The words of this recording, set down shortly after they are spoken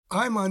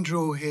I'm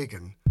Andrew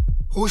O'Hagan,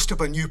 host of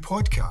a new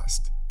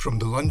podcast from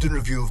the London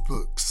Review of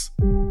Books.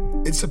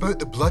 It's about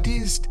the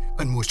bloodiest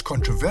and most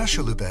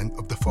controversial event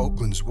of the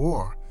Falklands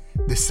War,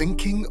 the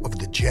sinking of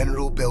the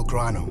General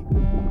Belgrano.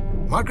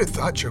 Margaret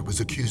Thatcher was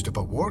accused of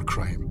a war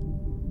crime.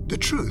 The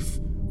truth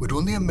would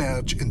only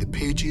emerge in the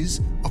pages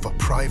of a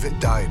private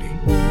diary.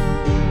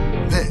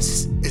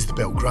 This is the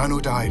Belgrano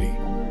Diary.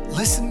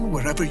 Listen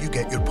wherever you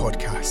get your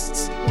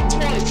podcasts.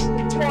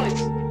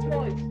 Twice.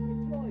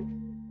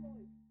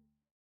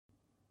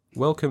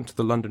 Welcome to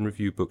the London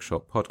Review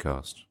Bookshop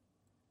podcast.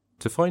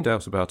 To find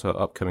out about our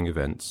upcoming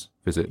events,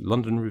 visit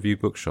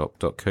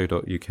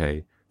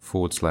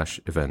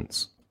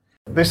londonreviewbookshop.co.uk/events.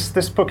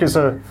 This book is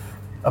a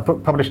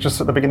book published just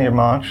at the beginning of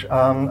March,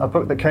 a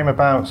book that came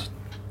about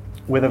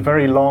with a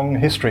very long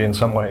history in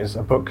some ways,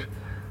 a book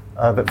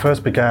that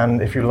first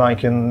began, if you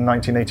like, in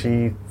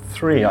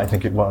 1983, I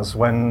think it was,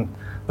 when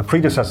the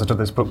predecessor to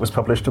this book was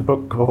published, a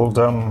book called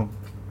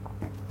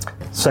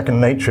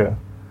Second Nature.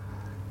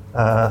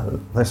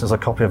 This is a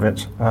copy of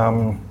it,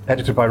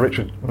 edited by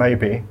Richard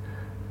Mabey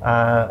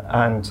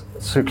and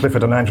Sue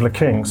Clifford and Angela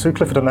King. Sue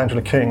Clifford and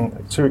Angela King,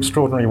 two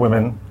extraordinary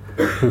women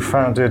who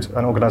founded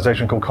an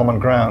organisation called Common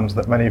Ground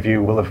that many of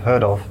you will have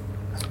heard of,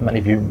 many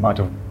of you might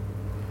have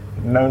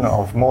known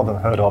of, more than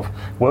heard of,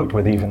 worked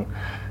with even,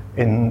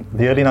 in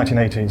the early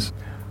 1980s,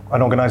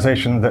 an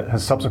organisation that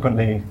has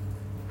subsequently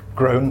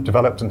grown,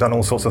 developed and done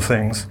all sorts of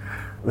things.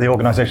 The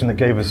organisation that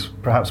gave us,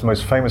 perhaps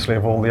most famously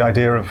of all, the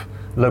idea of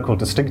local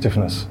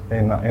distinctiveness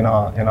in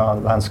our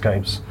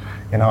landscapes,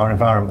 in our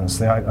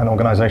environments, an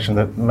organisation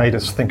that made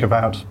us think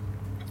about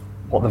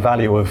what the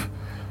value of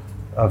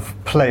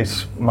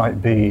place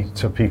might be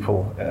to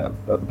people,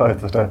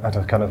 both at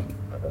a kind of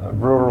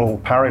rural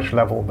parish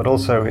level, but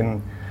also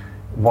in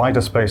wider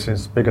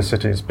spaces, bigger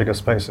cities, bigger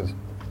spaces.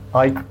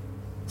 I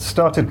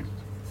started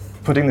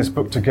putting this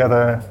book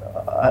together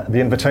at the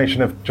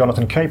invitation of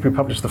Jonathan Cape, who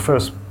published the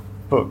first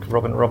book,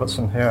 Robin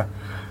Robertson here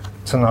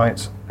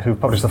tonight, who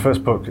published the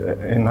first book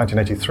in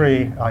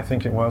 1983, I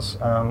think it was,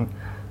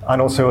 and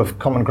also of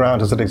Common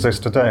Ground as it exists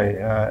today,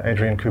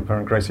 Adrian Cooper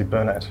and Gracie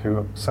Burnett,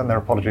 who send their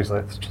apologies,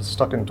 they're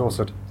stuck in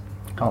Dorset,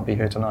 can't be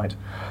here tonight,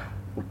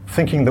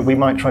 thinking that we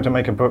might try to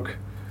make a book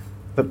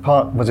that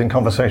part was in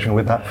conversation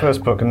with that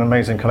first book, an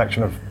amazing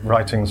collection of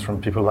writings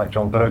from people like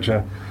John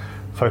Berger,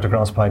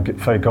 photographs by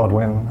Faye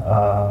Godwin,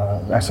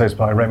 essays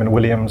by Raymond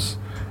Williams,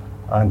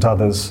 and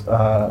others,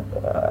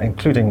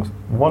 including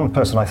one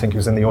person I think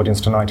who's in the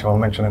audience tonight who I'll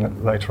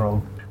mention later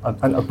on.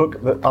 And a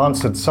book that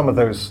answered some of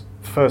those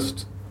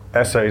first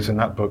essays in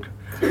that book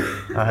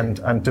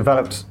and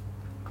developed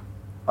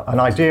an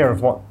idea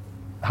of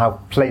how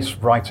place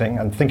writing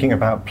and thinking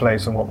about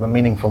place and what the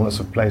meaningfulness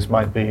of place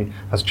might be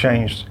has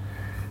changed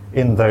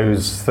in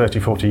those 30,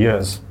 40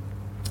 years.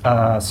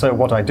 So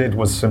what I did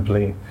was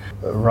simply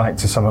write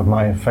to some of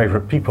my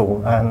favourite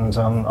people and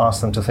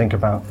ask them to think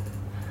about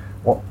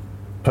what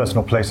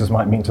personal places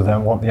might mean to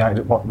them,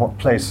 what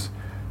place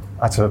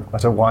at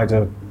a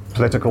wider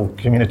political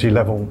community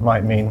level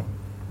might mean.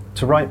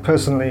 To write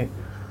personally,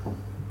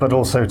 but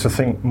also to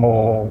think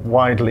more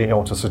widely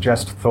or to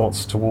suggest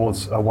thoughts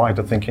towards a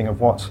wider thinking of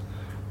what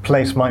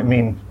place might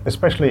mean,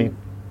 especially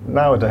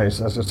nowadays,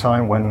 as a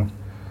time when,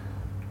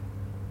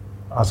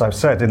 as I've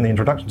said in the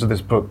introduction to this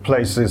book,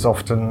 place is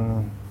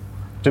often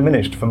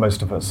diminished for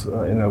most of us.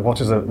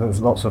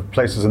 There's lots of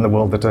places in the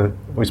world that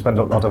we spend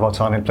a lot of our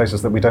time in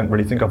places that we don't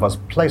really think of as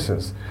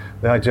places.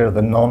 The idea of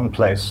the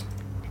non-place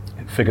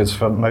figures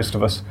for most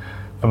of us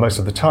for most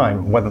of the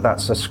time, whether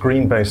that's a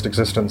screen-based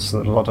existence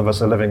that a lot of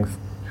us are living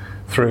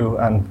through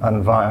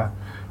and via,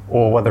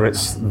 or whether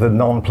it's the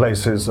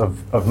non-places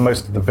of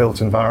most of the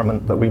built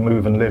environment that we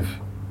move and live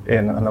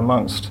in and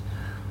amongst.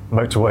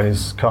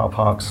 Motorways, car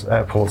parks,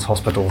 airports,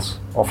 hospitals,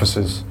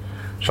 offices,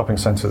 shopping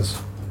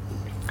centres.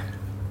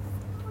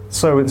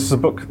 So this is a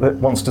book that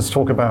wants to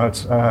talk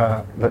about,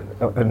 that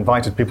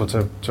invited people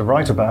to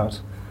write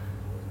about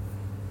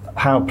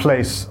how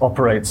place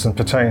operates and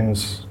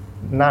pertains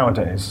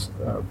nowadays,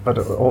 but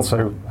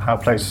also how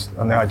place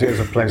and the ideas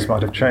of place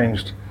might have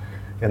changed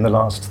in the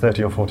last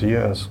 30 or 40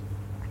 years.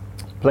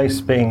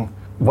 Place being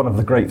one of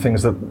the great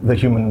things that the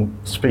human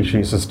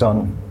species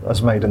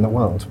has made in the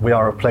world. We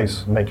are a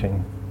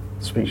place-making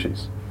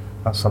species.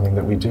 That's something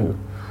that we do.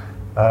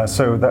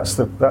 So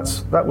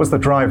that was the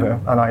driver,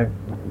 and I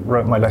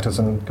wrote my letters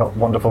and got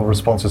wonderful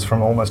responses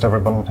from almost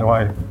everyone who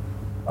I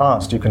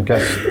asked. You can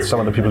guess some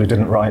of the people who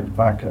didn't write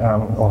back,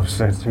 or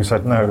who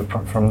said no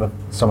from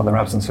some of their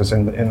absences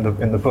in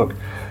the book.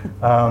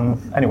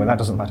 Anyway, that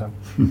doesn't matter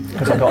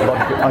because I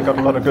got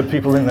a lot of good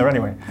people in there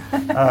anyway.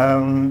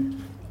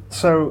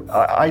 So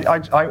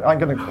I'm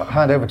going to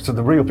hand over to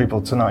the real people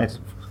tonight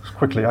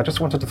quickly. I just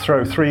wanted to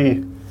throw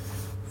three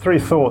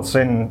thoughts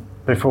in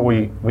before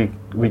we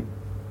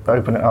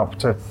open it up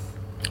to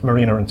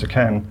Marina and to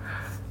Ken.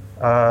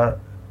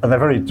 And they're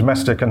very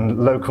domestic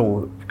and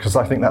local, because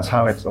I think that's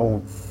how it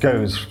all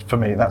goes for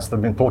me. That's the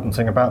important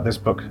thing about this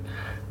book,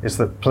 is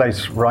that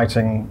place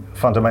writing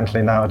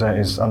fundamentally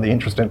nowadays, and the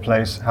interest in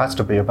place, has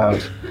to be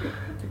about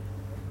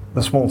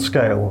the small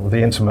scale,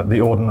 the intimate,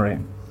 the ordinary.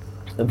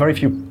 very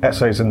few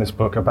essays in this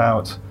book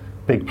about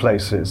big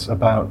places,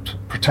 about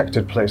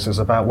protected places,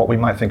 about what we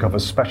might think of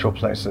as special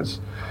places.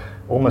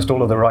 Almost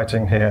all of the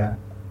writing here,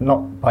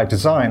 not by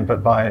design,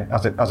 but by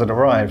as it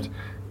arrived,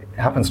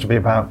 happens to be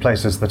about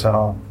places that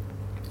are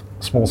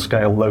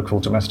small-scale, local,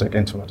 domestic,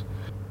 intimate.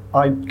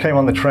 I came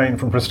on the train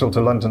from Bristol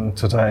to London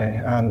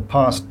today and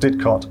passed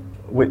Didcot,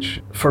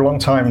 which for a long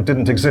time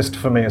didn't exist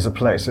for me as a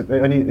place.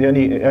 The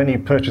only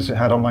purchase it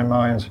had on my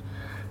mind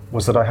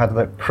was that I had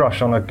the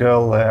crush on a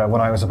girl there when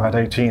I was about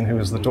 18 who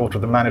was the daughter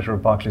of the manager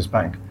of Barclays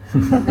Bank.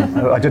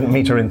 I didn't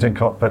meet her in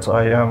Didcot, but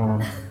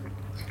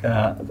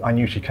I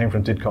knew she came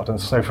from Didcot, and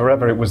so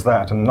forever it was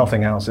that and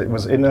nothing else. It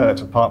was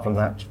inert apart from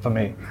that for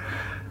me.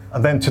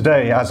 And then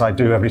today, as I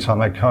do every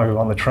time I go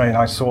on the train,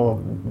 I saw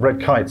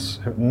red kites,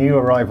 new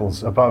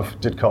arrivals above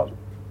Didcot,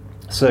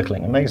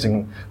 circling.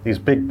 Amazing, these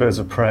big birds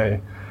of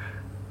prey,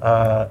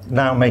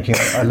 now making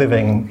a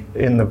living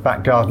in the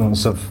back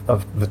gardens of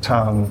the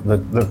town,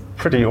 the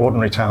pretty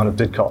ordinary town of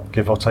Didcot,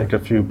 give or take a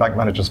few bank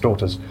managers'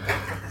 daughters.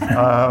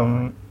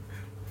 And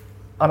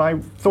I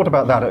thought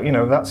about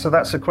that, so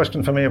that's a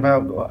question for me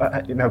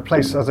about,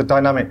 place as a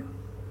dynamic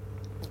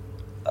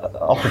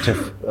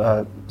operative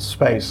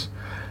space.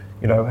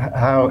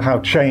 How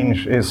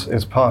change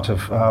is part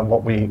of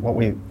what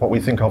we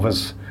think of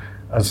as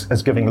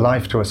giving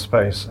life to a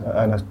space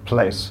and a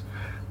place.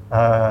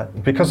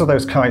 Because of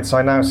those kites,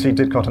 I now see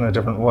Didcot in a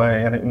different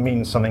way, and it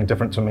means something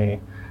different to me.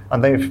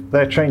 And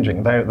they're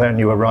changing. They're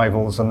new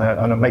arrivals, and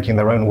are making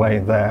their own way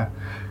there,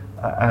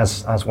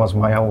 as was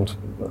my old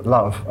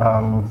love,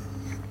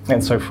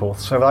 and so forth.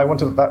 So I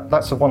wanted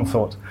that's the one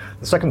thought.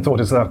 The second thought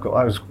is that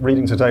I was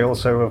reading today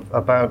also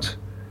about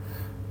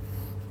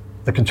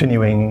the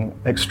continuing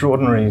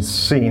extraordinary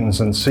scenes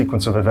and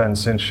sequence of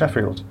events in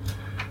Sheffield,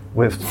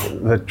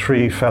 with the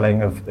tree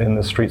felling in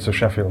the streets of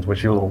Sheffield,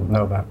 which you'll all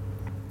know about.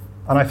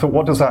 And I thought,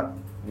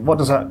 how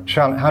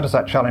does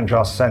that challenge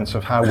our sense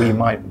of how we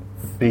might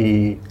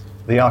be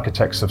the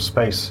architects of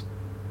space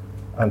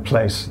and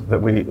place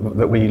that we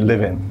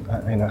live in?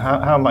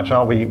 How much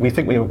are we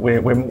think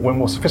we're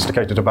more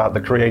sophisticated about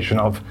the creation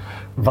of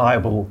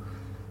viable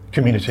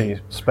community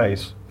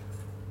space.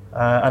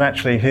 And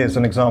actually, here's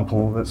an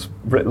example that's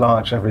writ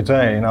large every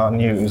day in our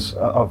news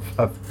of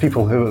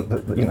people who,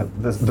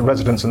 the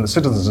residents and the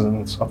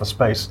citizens of a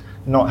space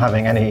not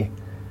having any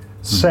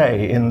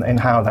say in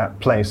how that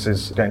place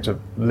is going to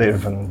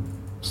live and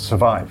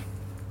survive.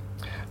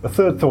 The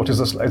third thought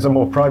is a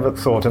more private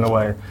thought in a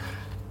way,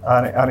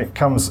 and it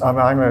comes. I'm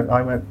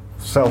a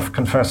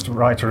self-confessed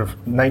writer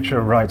of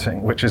nature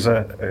writing, which is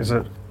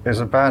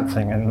a bad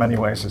thing in many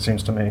ways, it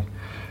seems to me.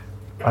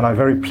 And I'm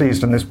very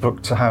pleased in this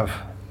book to have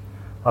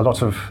a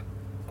lot of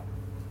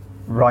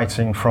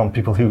writing from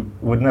people who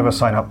would never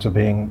sign up to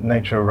being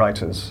nature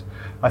writers.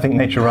 I think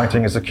nature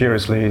writing is a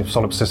curiously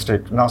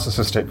solipsistic,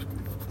 narcissistic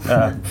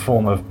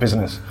form of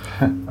business.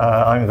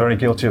 I'm very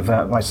guilty of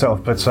that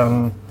myself, but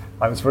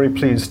I was very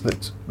pleased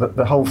that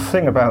the whole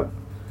thing about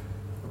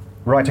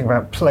writing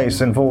about place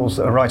involves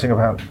writing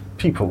about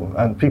people,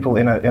 and people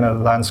in a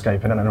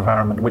landscape, in an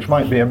environment, which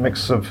might be a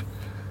mix of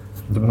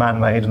the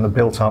man-made and the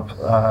built-up,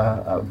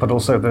 but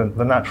also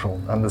the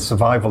natural, and the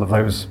survival of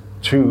those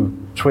two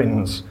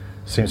twins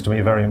seems to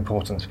me very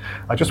important.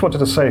 I just wanted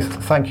to say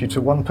thank you to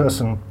one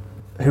person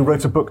who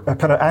wrote a book, a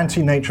kind of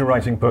anti-nature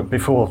writing book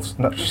before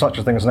such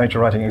a thing as nature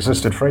writing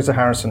existed. Fraser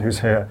Harrison,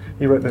 who's here,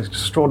 he wrote this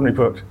extraordinary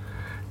book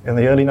in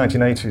the early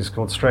 1980s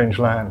called Strange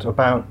Land,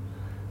 about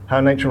how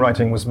nature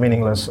writing was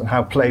meaningless and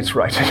how place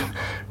writing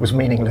was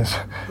meaningless,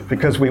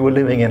 because we were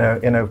living in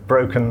a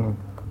broken,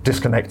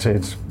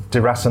 disconnected,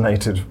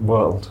 deracinated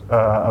world.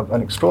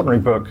 An extraordinary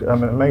book,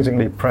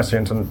 amazingly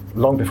prescient and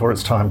long before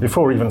its time,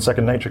 before even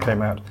Second Nature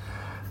came out.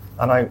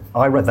 And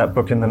I read that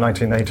book in the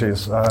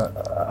 1980s,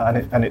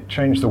 and it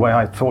changed the way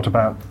I thought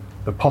about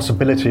the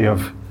possibility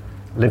of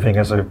living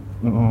as a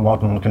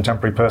modern,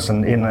 contemporary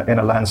person in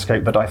a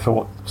landscape that I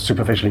thought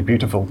superficially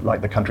beautiful,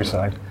 like the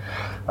countryside,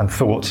 and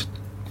thought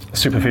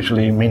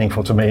superficially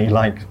meaningful to me,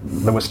 like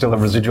there was still a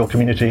residual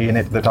community in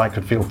it that I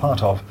could feel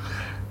part of.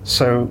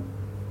 So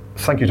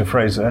thank you to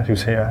Fraser,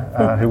 who's here,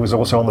 who was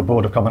also on the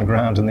board of Common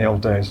Ground in the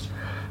old days.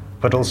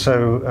 But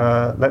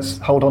also, let's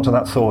hold on to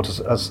that thought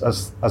as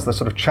the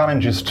sort of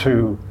challenges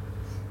to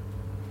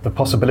the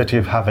possibility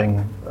of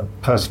having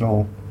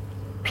personal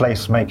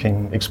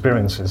place-making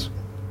experiences.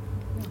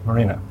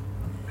 Marina.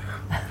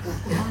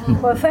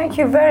 Well, thank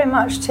you very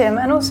much, Tim,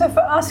 and also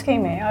for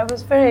asking me. I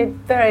was very,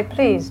 very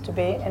pleased to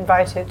be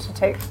invited to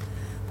take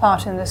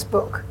part in this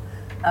book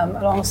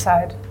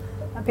alongside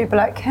people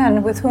like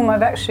Ken, with whom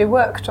I've actually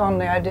worked on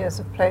the ideas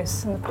of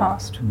place in the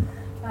past.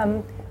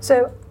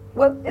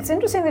 Well, it's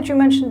interesting that you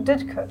mentioned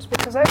Didcot,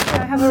 because actually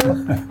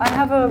I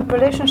have a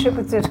relationship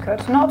with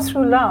Didcot, not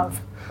through love,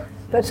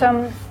 but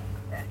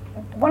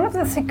one of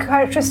the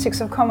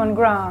characteristics of Common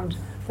Ground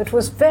that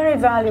was very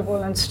valuable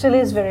and still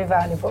is very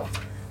valuable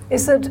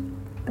is that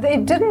they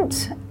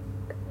didn't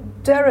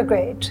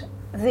derogate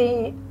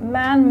the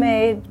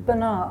man-made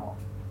banal.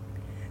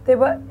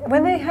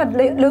 When they had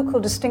local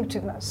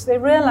distinctiveness, they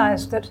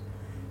realized that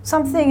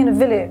something in a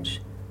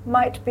village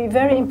might be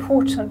very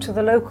important to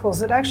the locals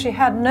that actually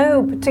had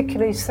no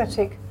particular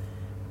aesthetic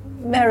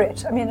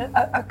merit. I mean,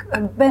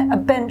 a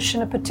bench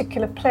in a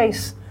particular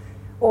place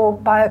or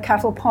by a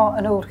cattle pond,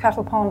 an old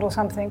cattle pond or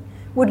something,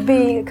 would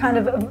be kind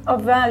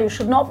of value,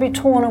 should not be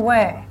torn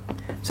away.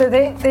 So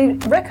they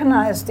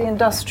recognized the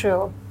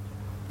industrial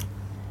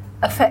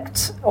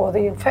effects or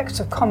the effects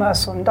of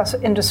commerce or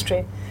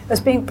industry as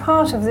being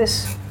part of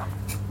this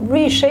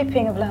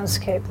reshaping of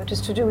landscape that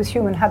is to do with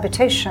human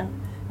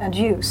habitation and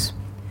use.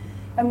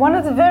 And one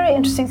of the very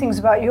interesting things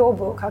about your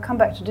book, I'll come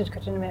back to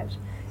Didcot in a minute,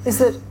 is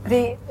that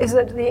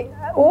the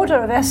order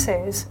of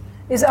essays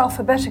is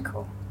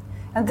alphabetical.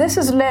 And this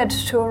has led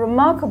to a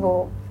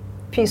remarkable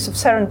piece of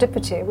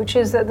serendipity, which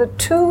is that the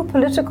two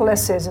political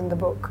essays in the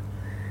book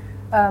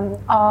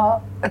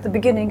are at the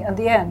beginning and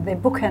the end. They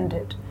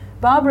bookended.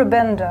 Barbara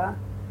Bender,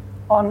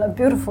 on a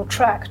beautiful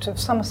tract of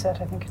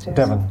Somerset, I think it is.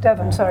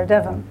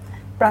 Devon,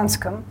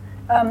 Branscombe,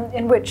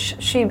 in which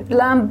she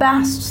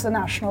lambasts the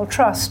National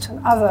Trust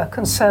and other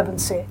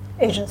conservancy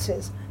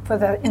agencies for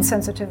their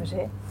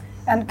insensitivity.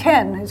 And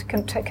Ken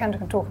can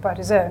talk about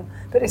his own,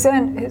 but his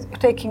own is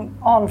taking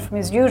on from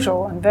his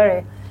usual and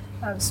very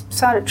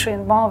salutary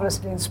and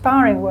marvellously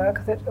inspiring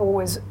work that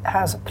always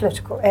has a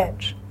political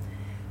edge.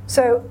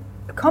 So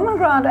Common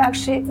Ground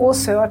actually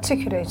also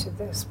articulated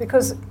this,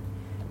 because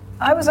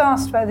I was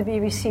asked by the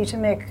BBC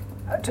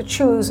to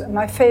choose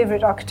my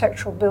favorite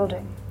architectural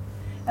building,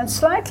 and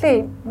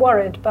slightly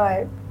worried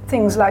by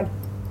things like,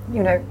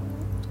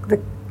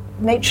 the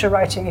nature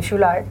writing, if you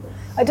like.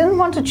 I didn't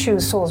want to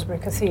choose Salisbury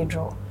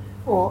Cathedral,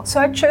 so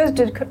I chose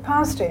Didcot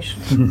Power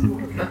Station.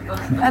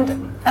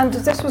 and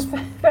this was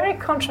very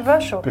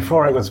controversial.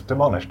 Before it was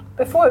demolished?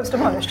 Before it was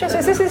demolished,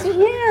 yes. This is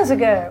years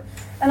ago.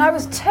 And I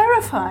was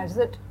terrified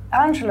that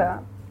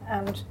Angela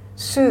and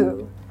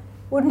Sue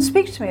wouldn't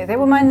speak to me. They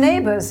were my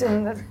neighbours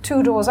in the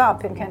 2 doors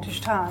up in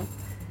Kentish Town.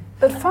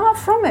 But far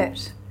from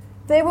it,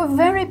 they were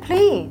very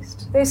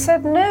pleased. They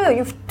said, no,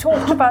 you've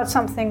talked about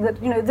something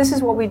that, this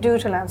is what we do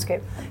to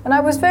landscape. And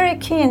I was very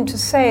keen to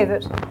say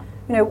that,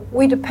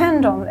 we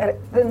depend on,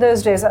 in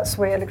those days, that's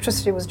the way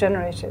electricity was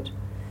generated.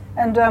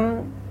 And,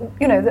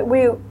 that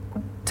we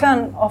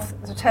turn off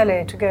the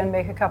telly to go and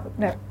make a cup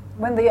of,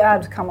 when the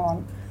ads come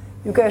on,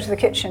 you go to the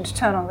kitchen to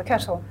turn on the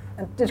kettle,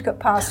 and Didcot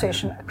Power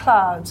Station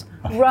clouds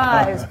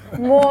rise,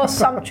 more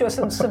sumptuous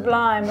and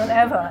sublime than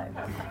ever.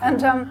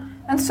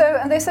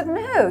 And they said,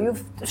 no,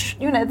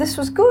 this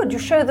was good. You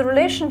show the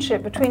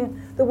relationship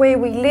between the way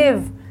we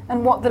live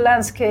and what the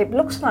landscape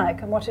looks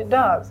like and what it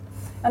does.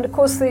 And of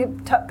course, the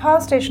power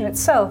station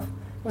itself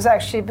was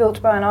actually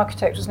built by an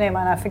architect whose name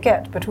I now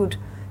forget, but who'd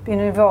been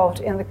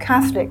involved in the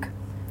Catholic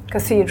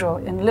Cathedral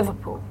in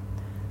Liverpool.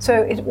 So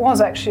it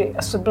was actually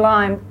a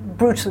sublime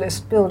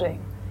brutalist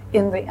building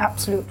in the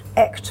absolute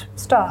echt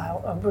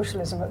style of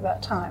brutalism at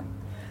that time.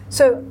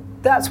 So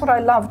that's what I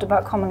loved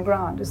about Common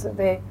Ground, is that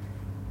they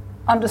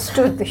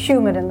understood the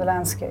human in the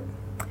landscape.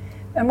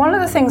 And one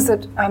of the things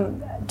that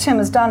Tim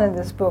has done in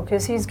this book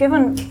is he's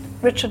given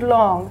Richard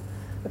Long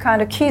a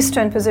kind of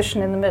keystone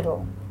position in the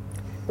middle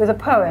with a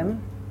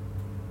poem,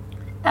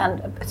 and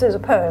it is a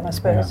poem, I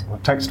suppose. Yeah, well,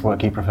 text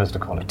work he prefers to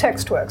call it.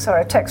 Text work,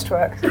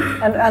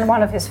 and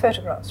one of his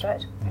photographs,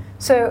 right?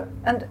 So,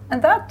 and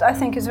that I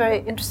think is very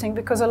interesting,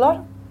 because a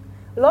lot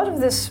of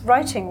this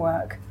writing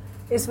work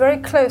is very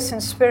close in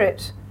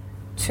spirit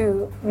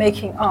to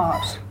making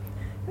art.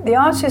 The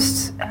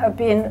artists have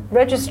been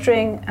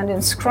registering and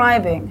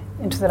inscribing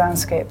into the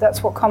landscape.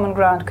 That's what Common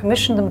Ground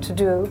commissioned them to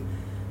do.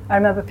 I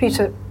remember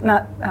Peter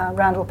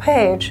Randall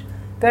Page,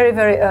 very,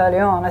 very early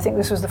on, I think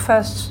this was the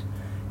first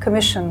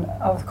commission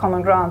of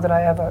Common Ground that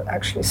I ever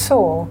actually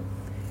saw.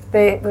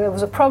 There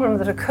was a problem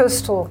that a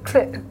coastal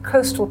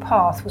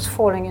path was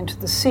falling into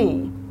the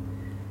sea,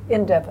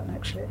 in Devon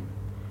actually.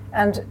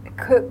 And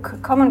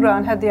Common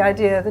Ground had the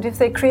idea that if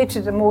they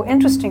created a more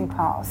interesting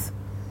path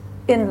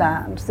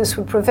inland, this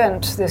would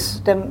prevent this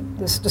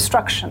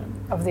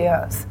destruction of the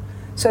earth.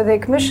 So they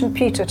commissioned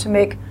Peter to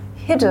make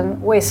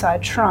hidden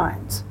wayside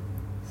shrines.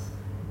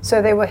 So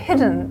they were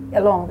hidden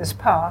along this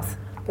path,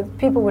 but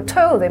people were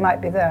told they might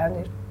be there and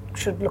they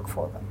should look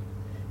for them.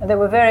 And they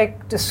were very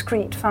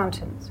discreet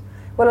fountains.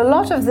 Well, a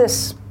lot of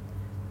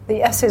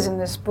the essays in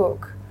this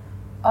book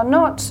are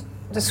not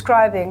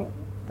describing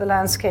the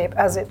landscape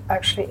as it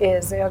actually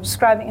is. They are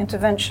describing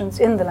interventions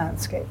in the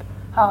landscape,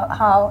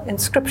 how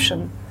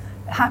inscription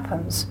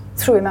happens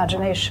through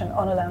imagination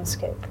on a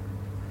landscape.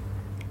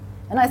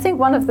 And I think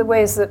one of the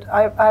ways that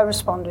I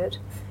responded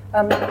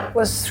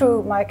was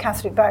through my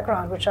Catholic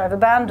background, which I've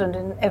abandoned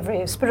in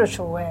every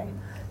spiritual way,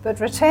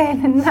 but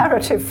retain in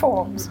narrative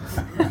forms.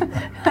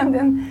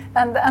 and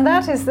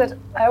that is that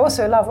I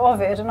also love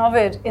Ovid, and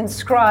Ovid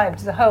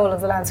inscribed the whole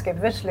of the landscape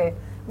of Italy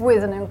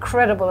with an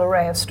incredible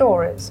array of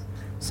stories.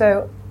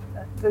 So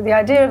the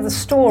idea of the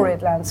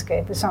storied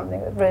landscape is something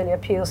that really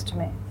appeals to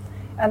me.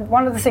 And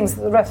one of the things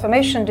that the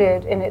Reformation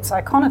did in its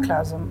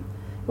iconoclasm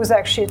was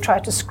actually try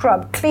to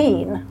scrub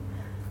clean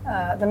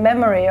the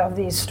memory of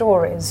these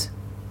stories,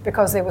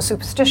 because they were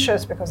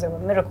superstitious, because they were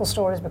miracle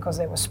stories, because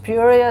they were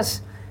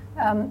spurious,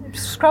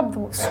 scrub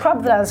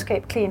the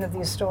landscape clean of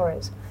these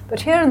stories.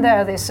 But here and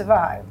there they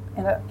survive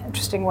in an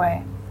interesting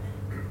way.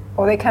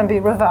 Or they can be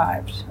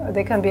revived, or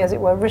they can be, as it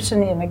were,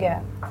 written in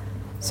again.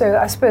 So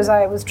I suppose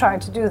I was trying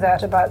to do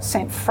that about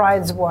St.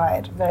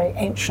 Friedeswide, a very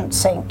ancient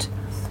saint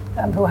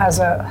who has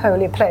a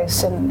holy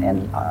place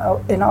in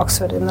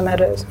Oxford, in the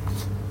Meadows.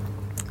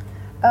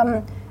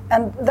 And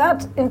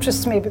that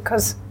interests me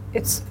because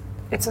it's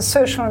a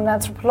social and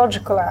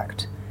anthropological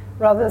act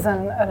rather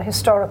than a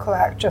historical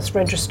act just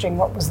registering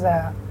what was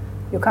there.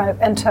 You kind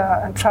of enter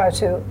and try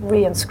to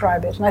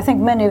re-inscribe it. And I think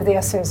many of the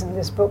essays in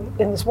this book,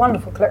 in this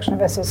wonderful collection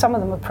of essays, some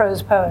of them are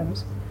prose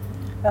poems,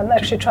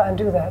 actually try and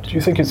do that. Do you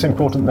think it's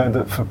important, though,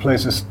 that for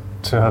places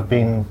to have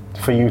been,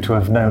 for you to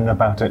have known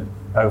about it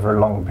over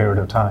a long period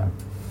of time?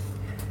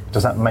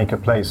 Does that make a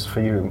place for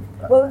you?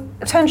 Well,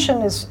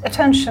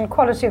 attention,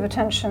 quality of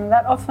attention,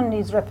 that often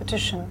needs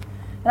repetition.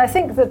 And I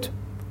think that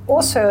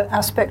also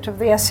aspect of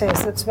the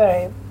essays that's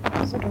very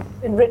sort of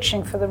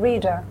enriching for the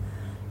reader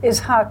is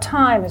how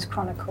time is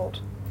chronicled.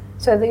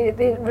 So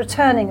the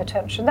returning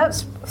attention,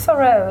 that's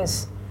Thoreau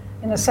is,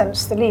 in a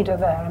sense, the leader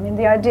there. I mean,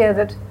 the idea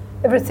that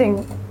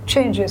everything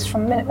changes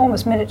from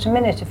almost minute to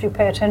minute if you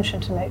pay attention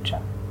to nature,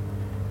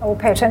 or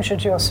pay attention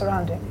to your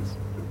surroundings.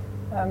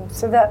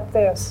 So that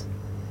there's...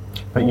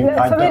 But you,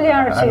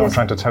 familiarity I'm not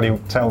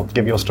trying to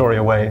give your story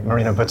away,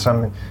 Marina, but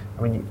I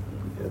mean,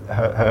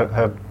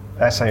 her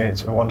essay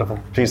is a wonderful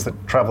piece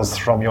that travels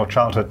from your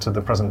childhood to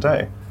the present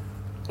day.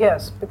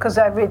 Yes, because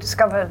I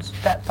rediscovered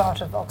that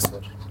part of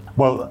Oxford.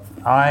 Well,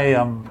 I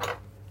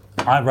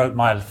wrote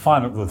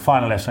the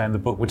final essay in the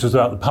book, which is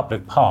about the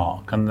public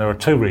park, and there are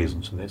two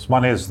reasons for this.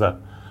 One is that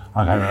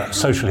I'm a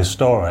social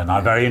historian.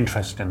 I'm very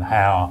interested in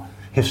how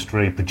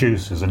history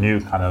produces a new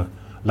kind of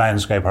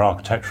landscape or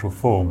architectural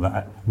form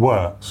that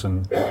works,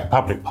 and the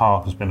public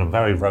park has been a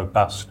very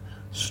robust,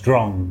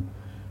 strong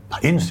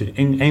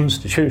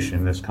institution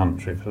in this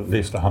country for at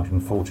least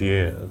 140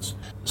 years.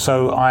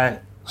 So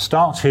I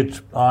started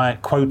by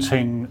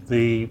quoting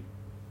the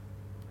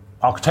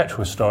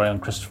architectural historian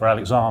Christopher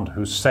Alexander,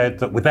 who said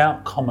that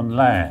without common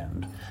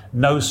land,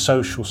 no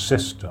social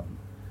system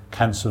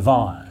can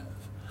survive.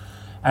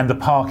 And the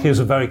park is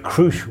a very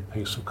crucial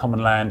piece of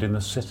common land in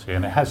the city,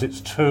 and it has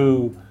its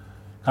two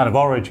kind of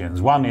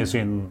origins. One is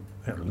in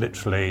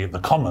literally the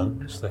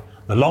commons,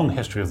 the long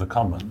history of the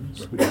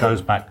commons, which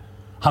goes back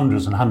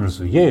hundreds and hundreds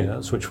of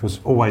years, which was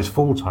always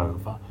fought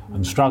over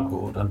and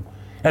struggled. And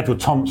Edward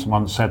Thompson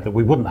once said that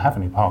we wouldn't have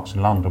any parks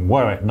in London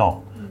were it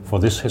not for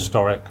this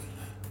historic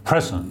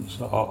presence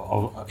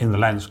in the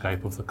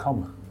landscape of the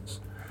commons.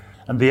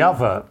 And the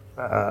other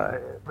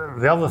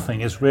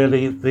thing is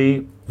really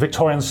the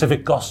Victorian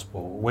civic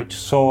gospel, which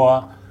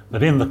saw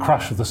that in the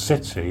crush of the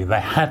city they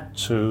had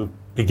to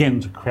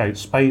begin to create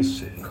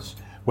spaces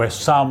where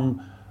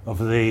some of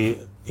the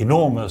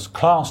enormous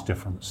class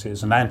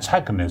differences and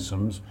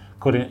antagonisms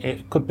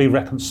could be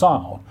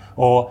reconciled,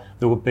 or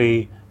there would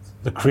be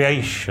the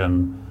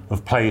creation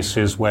of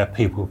places where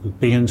people could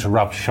begin to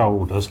rub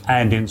shoulders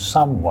and in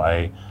some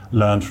way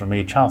learn from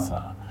each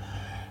other.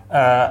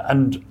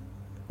 And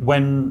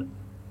when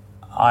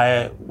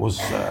I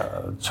was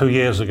 2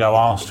 years ago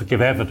asked to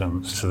give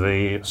evidence to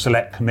the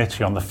Select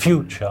Committee on the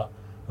future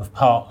of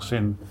parks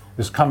in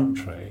this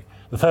country,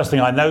 the first thing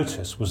I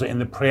noticed was that in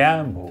the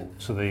preamble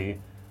to the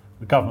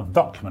government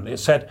document, it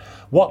said,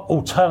 what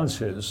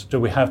alternatives do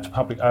we have to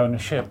public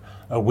ownership?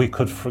 We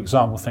could, for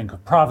example, think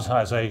of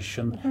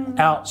privatisation,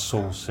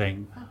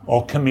 outsourcing,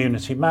 or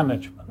community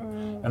management.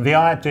 And the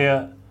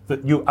idea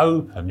that you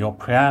open your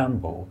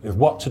preamble with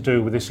what to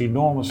do with this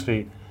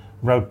enormously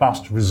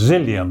robust,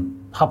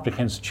 resilient public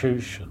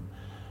institution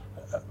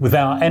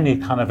without any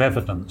kind of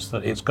evidence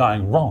that it's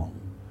going wrong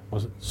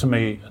was, to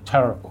me,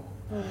 terrible.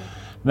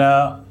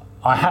 Now,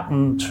 I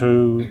happen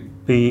to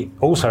be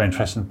also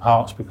interested in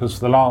parks because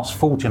for the last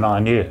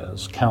 49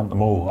 years, count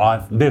them all,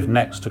 I've lived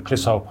next to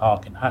Clissold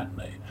Park in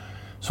Hackney.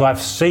 So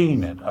I've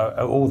seen it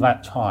all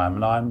that time,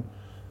 and I'm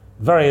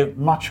very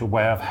much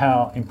aware of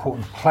how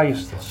important a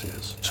place this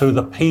is to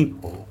the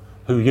people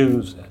who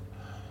use it.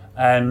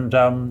 And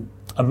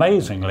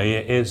amazingly,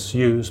 it is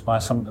used by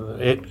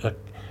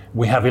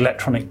we have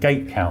electronic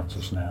gate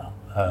counters now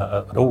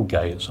at all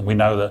gates, and we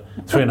know that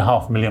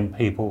 3.5 million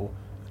people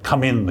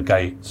come in the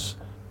gates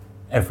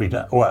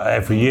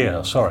every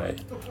year, sorry.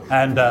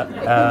 And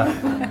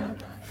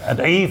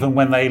even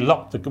when they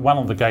locked one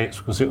of the gates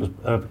because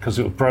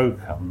it was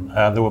broken,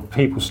 there were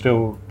people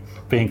still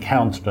being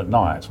counted at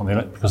night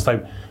because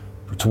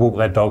to walk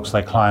their dogs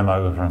they climb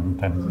over and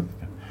then.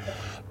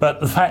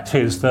 But the fact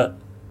is that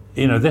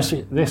this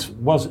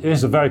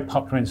is a very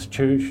popular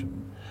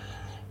institution.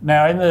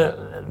 Now, in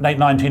the late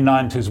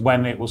 1990s,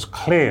 when it was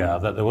clear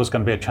that there was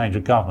going to be a change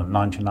of government in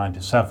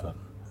 1997,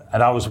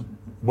 and I was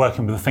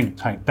working with the think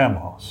tank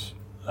Demos,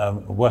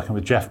 working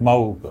with Jeff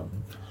Mulgan,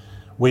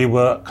 we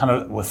were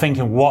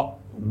thinking what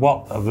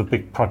are the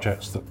big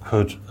projects that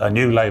a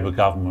new Labour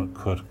government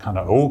could kind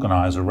of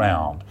organise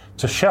around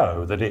to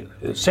show that it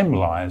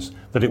symbolised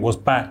that it was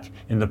back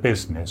in the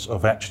business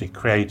of actually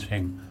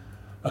creating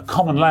a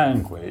common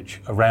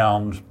language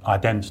around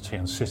identity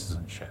and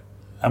citizenship.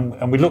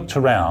 and we looked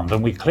around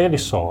and we clearly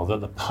saw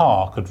that the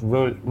park had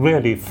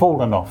really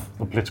fallen off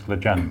the political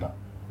agenda.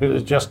 It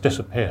had just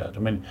disappeared. I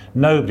mean,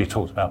 nobody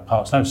talked about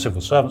parks, no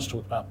civil servants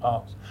talked about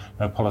parks,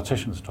 no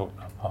politicians talked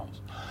about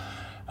parks.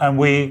 And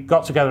we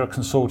got together a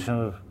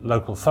consortium of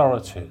local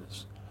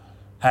authorities,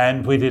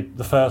 and we did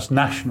the first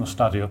national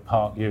study of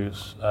park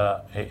use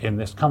in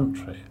this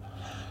country.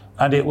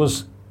 And it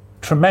was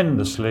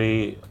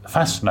tremendously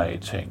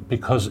fascinating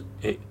because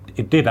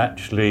it did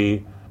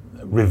actually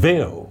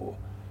reveal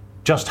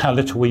just how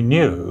little we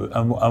knew,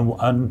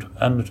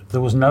 and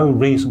there was no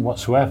reason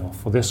whatsoever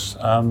for this,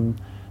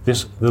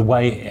 the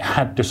way it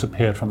had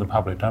disappeared from the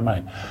public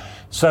domain.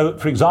 So,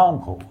 for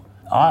example,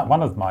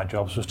 one of my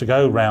jobs was to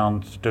go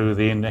around to do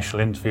the initial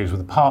interviews with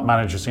the park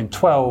managers in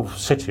 12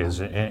 cities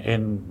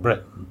in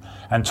Britain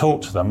and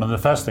talk to them, and the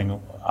first thing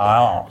I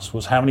asked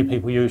was, how many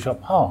people use your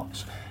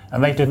parks?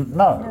 And they didn't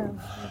know. No.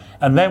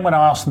 And then when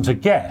I asked them to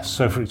guess,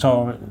 so for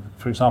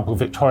example,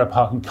 Victoria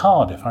Park in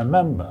Cardiff, I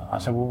remember, I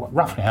said, well,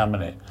 roughly how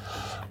many?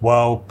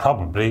 Well,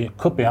 probably, it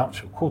could be up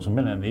to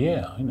 250,000 a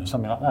year,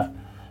 something like that.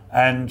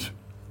 And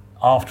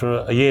after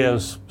a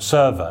year's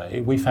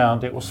survey, we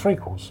found it was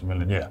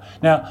 750,000 a year.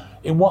 Now,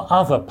 in what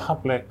other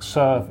public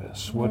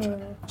service would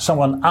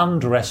someone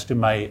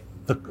underestimate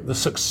the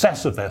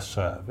success of their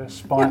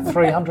service by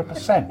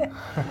 300%?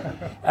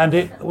 And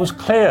it was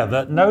clear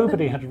that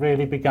nobody had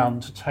really begun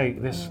to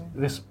take this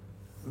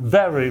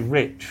very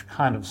rich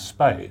kind of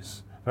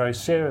space very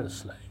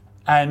seriously.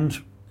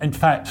 And in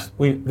fact,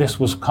 this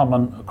was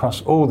common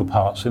across all the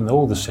parks in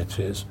all the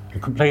cities, a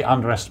complete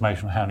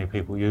underestimation of how many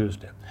people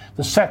used it.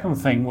 The second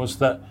thing was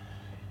that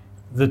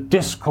the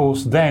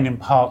discourse then in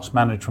parks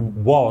management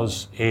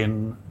was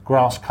in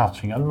grass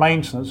cutting and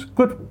maintenance,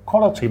 good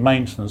quality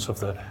maintenance of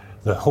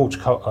the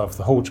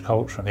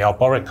horticulture and the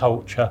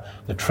arboriculture,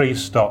 the tree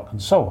stock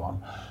and so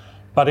on.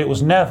 But it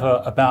was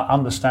never about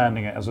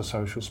understanding it as a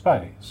social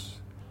space.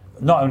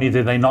 Not only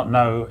did they not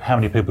know how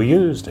many people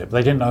used it, but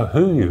they didn't know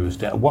who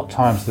used it, at what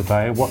times of the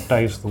day, what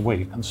days of the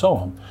week, and so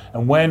on.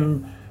 And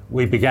when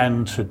we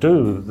began to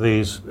do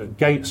these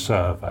gate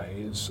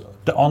surveys,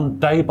 on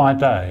day by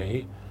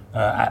day,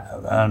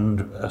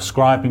 and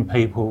ascribing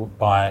people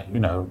by,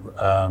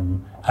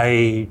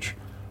 age,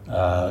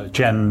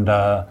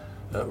 gender,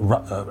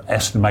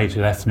 estimated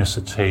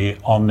ethnicity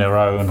on their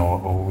own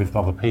or with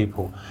other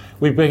people,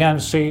 we began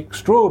to see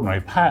extraordinary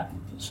patterns.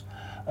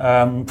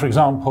 For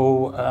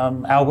example,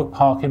 Albert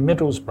Park in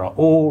Middlesbrough,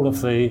 all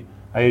of the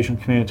Asian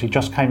community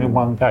just came in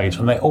one gate,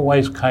 and they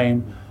always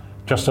came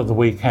just at the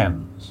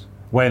weekends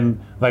when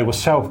they were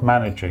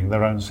self-managing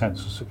their own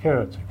sense of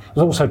security. It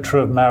was also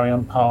true of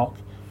Marion Park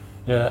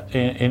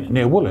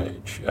near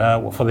Woolwich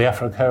for the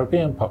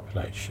Afro-Caribbean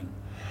population.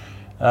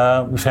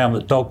 We found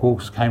that dog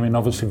walks came in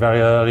obviously very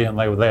early and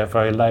they were there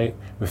very late.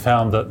 We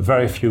found that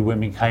very few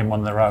women came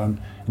on their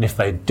own, and if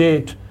they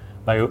did,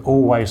 they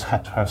always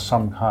had to have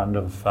some kind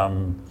of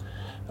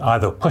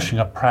either pushing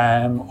a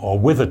pram or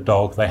with a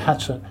dog. They had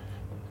to.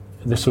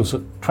 This was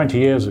 20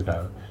 years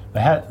ago. They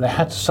had to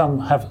have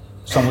some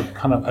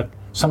kind of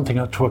something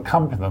to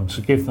accompany them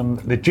to give them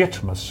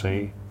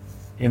legitimacy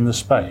in the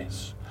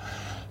space.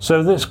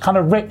 So this kind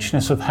of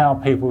richness of how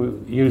people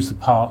use the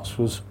parks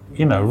was,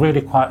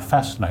 really quite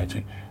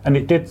fascinating. And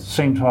it did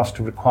seem to us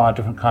to require a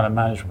different kind of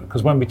management,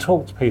 because when we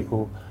talked to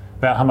people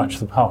about how much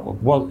the park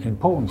was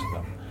important to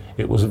them,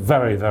 it was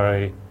very,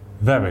 very,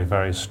 very,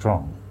 very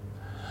strong.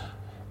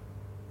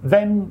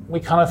 Then we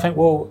kind of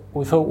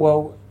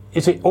thought,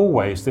 is it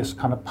always this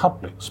kind of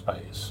public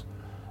space?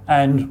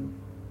 And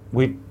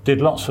we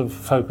did lots of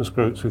focus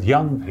groups with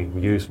young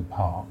people using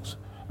parks,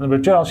 and the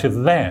majority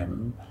of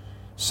them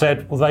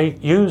said, they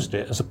used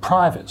it as a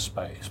private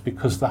space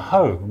because the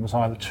home was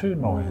either too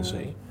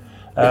noisy,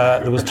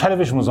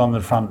 television was on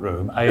the front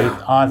room,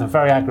 either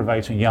very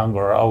aggravating younger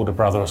or older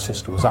brother or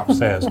sister was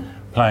upstairs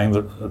playing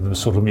the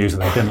sort of music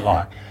they didn't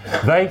like.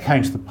 They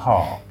came to the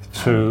park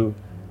to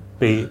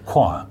be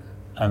quiet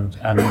and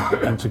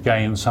to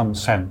gain some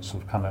sense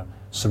of kind of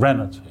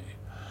serenity.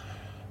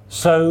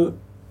 So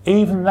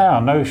even now,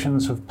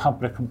 notions of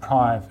public and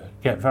private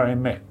get very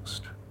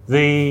mixed.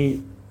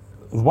 The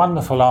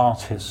wonderful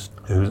artist,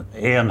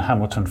 Ian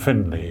Hamilton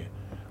Findlay,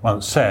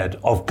 once said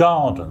of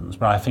gardens,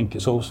 but I think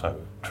it's also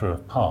true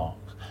of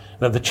parks,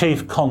 that the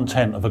chief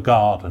content of a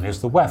garden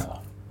is the weather.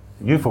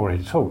 You've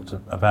already talked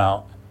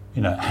about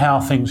how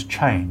things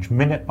change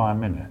minute by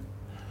minute.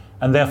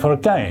 And therefore,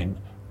 again,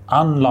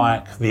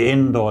 unlike the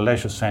indoor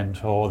leisure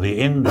centre or the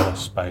indoor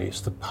space,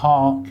 the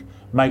park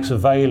makes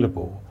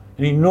available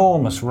an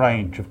enormous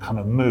range of kind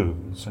of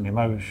moods and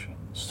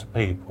emotions to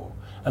people.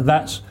 And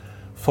that's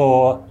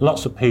for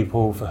lots of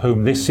people for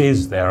whom this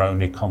is their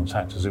only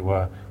contact, as it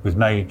were, with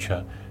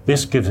nature.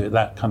 This gives it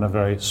that kind of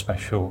very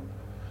special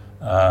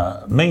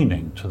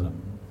meaning to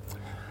them.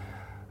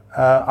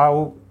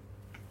 I'll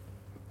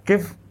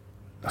give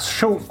a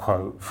short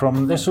quote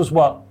from, this was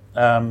what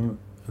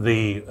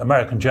the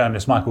American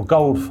journalist Michael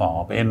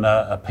Goldfarb, in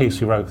a piece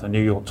he wrote for the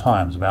New York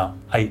Times about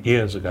 8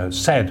 years ago,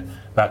 said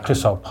about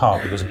Clissold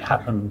Park, because he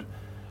happened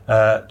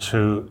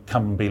to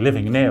come and be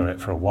living near it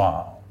for a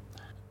while.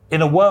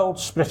 in a world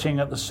splitting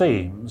at the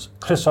seams,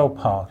 Clissold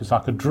Park is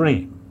like a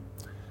dream.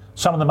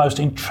 Some of the most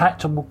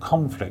intractable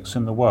conflicts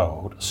in the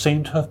world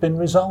seem to have been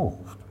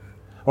resolved,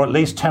 or at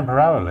least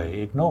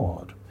temporarily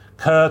ignored.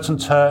 Kurds and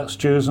Turks,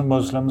 Jews and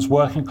Muslims,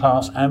 working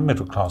class and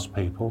middle class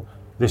people,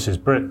 this is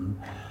Britain,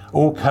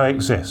 all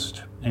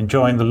coexist,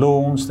 enjoying the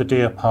lawns, the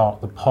deer park,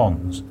 the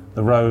ponds,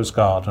 the rose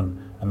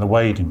garden and the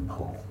wading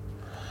pool.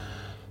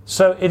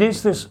 So it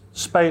is this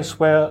space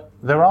where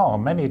there are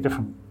many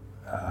different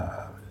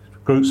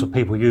groups of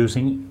people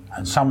using,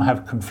 and some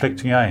have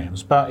conflicting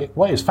aims. But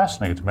what is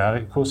fascinating about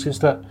it, of course, is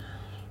that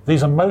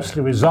these are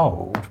mostly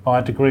resolved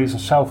by degrees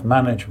of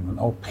self-management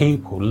or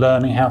people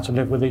learning how to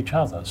live with each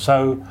other.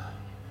 So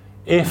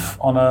if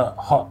on a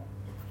hot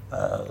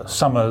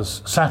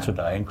summer's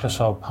Saturday in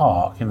Clissold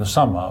Park in the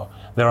summer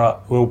there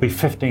will be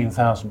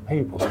 15,000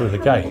 people through the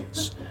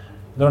gates,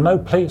 there are no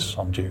police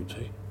on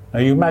duty. Now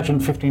you imagine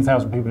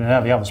 15,000 people in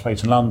the other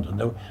space in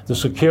London, the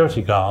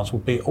security guards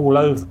would be all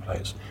over the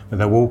place with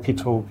their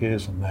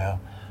walkie-talkies and their,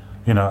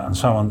 and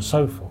so on and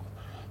so forth.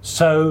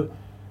 So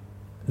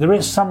there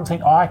is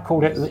something, I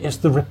call it, it's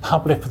the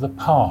Republic of the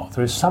Park.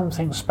 There is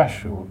something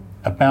special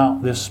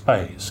about this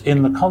space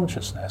in the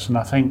consciousness, and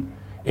I think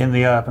in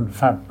the urban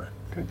fabric.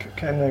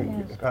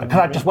 Can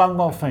I just one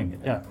more thing?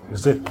 Yeah,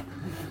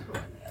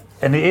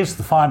 and it is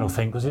the final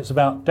thing because it's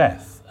about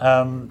death.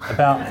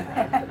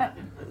 About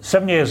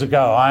 7 years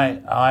ago,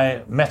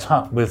 I met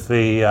up with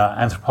the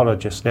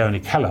anthropologist Leonie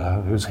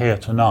Keller, who's here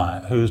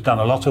tonight, who's done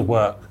a lot of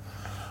work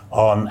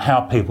on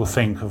how people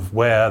think of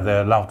where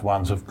their loved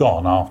ones have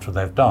gone after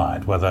they've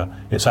died, whether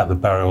it's at the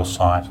burial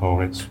site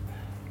or it's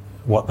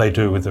what they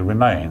do with the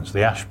remains,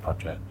 the Ash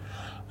Project.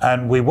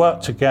 And we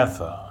worked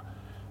together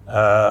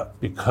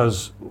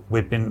because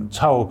we'd been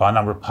told by a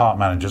number of park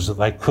managers that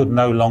they could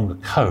no longer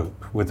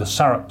cope with the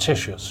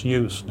surreptitious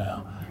use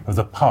now of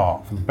the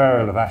park for the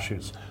burial of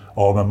ashes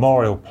or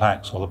memorial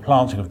plaques or the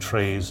planting of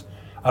trees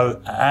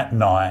at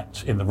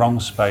night in the wrong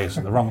space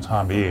at the wrong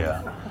time of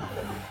year.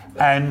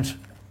 And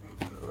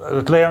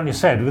as Leonie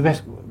said,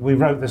 we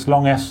wrote this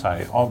long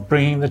essay on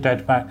bringing the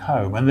dead back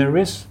home. And there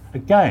is,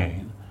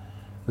 again,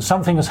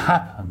 something has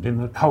happened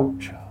in the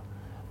culture.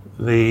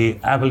 The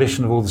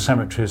abolition of all the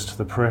cemeteries to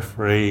the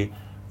periphery,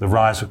 the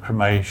rise of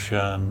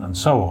cremation and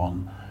so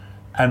on.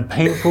 And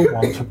people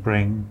want to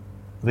bring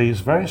these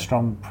very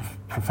strong,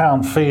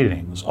 profound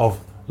feelings of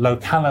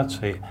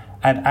locality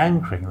and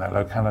anchoring that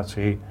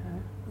locality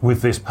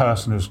with this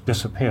person who's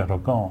disappeared or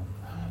gone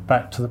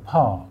back to the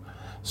park.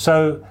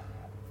 So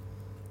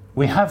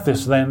we have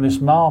this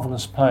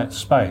marvellous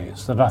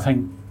space that I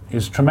think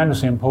is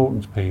tremendously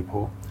important to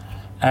people,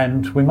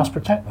 and we must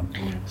protect them.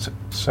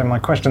 So my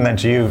question then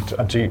to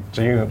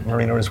you,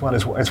 Marina, as well,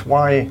 is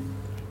why,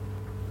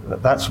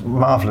 that's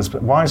marvellous,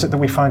 but why is it that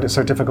we find it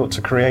so difficult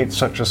to create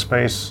such a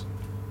space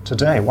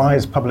today? Why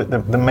is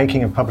the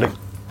making of public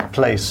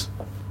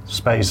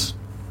space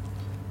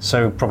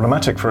so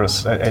problematic for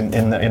us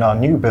in our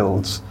new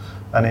builds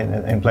and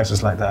in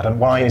places like that? And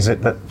why is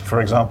it that,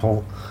 for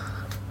example,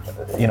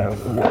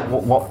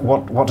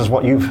 what does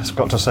what you've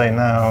got to say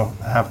now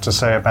have to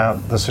say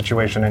about the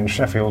situation in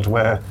Sheffield,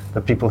 where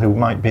the people who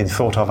might be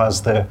thought of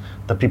as the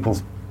people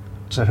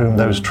to whom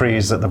those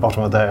trees at the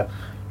bottom of their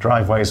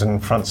driveways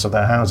and fronts of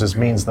their houses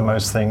means the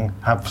most thing,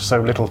 have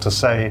so little to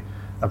say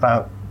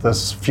about the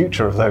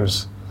future of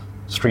those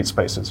street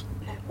spaces?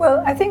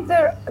 Well, I think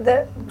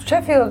that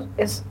Sheffield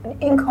is an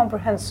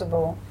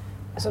incomprehensible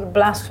sort of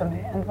blasphemy,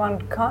 and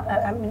one can't.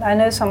 I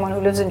know someone who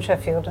lives in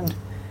Sheffield, and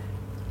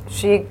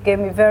she gave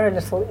me very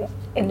little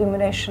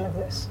illumination of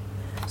this.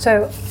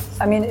 So,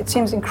 it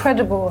seems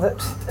incredible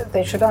that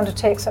they should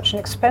undertake such an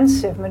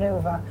expensive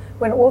manoeuvre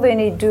when all they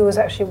need to do is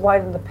actually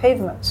widen the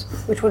pavements,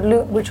 which would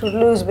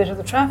lose a bit of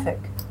the traffic.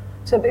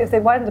 So, if they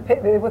widened the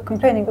pavement, they were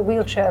complaining that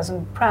wheelchairs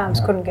and prams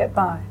couldn't get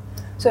by.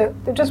 So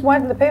they just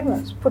widened the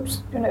pavements,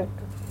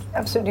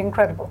 absolutely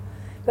incredible.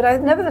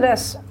 But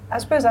nevertheless, I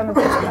suppose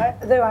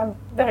though I'm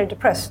very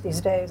depressed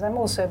these days, I'm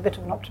also a bit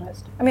of an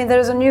optimist. There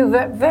is a new,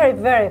 very,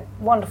 very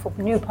wonderful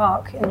new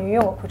park in New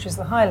York, which is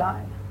the High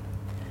Line.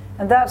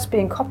 And that's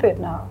being copied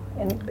now,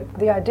 in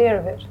the idea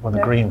of it. Well,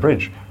 the Green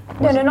Bridge.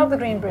 No, not the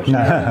Green Bridge.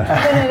 No.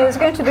 There's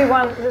going to be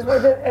one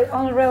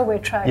on a railway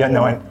track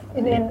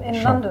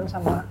in London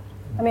somewhere.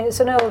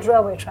 It's an old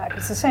railway track.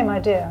 It's the same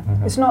idea.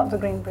 Mm-hmm. It's not the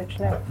Green Bridge,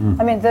 no.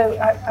 Though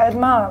I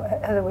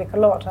admire Heatherwick a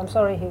lot. I'm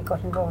sorry he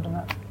got involved in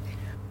that.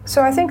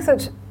 So I think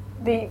that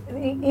the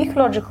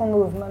ecological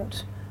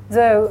movement,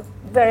 though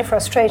very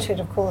frustrated,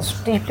 of course,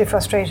 deeply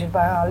frustrated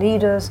by our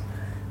leaders,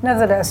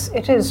 nevertheless,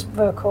 it is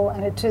vocal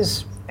and it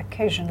is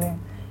occasionally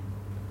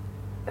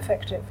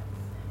effective.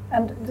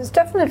 And there's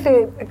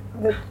definitely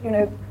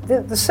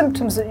the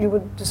symptoms that you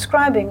were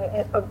describing,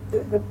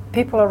 that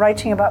people are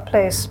writing about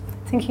place,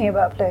 thinking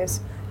about place,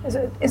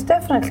 is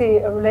definitely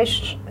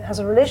has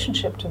a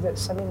relationship to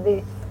this.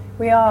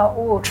 We are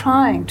all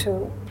trying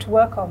to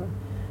work on,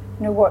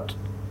 what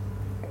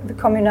the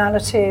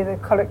communality, the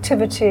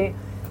collectivity,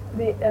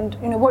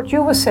 and what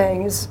you were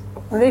saying is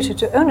related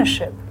to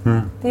ownership.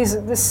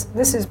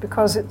 This is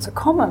because it's a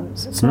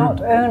commons. It's not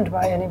owned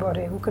by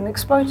anybody who can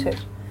exploit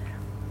it.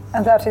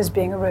 and that is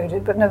being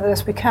eroded, but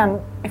nevertheless we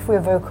can, if we're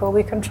vocal,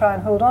 we can try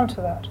and hold on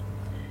to that.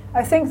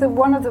 I think that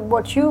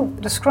what you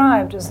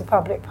described as the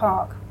public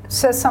park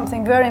says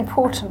something very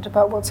important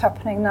about what's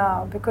happening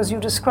now, because you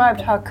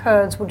described how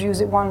Kurds would use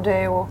it one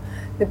day, or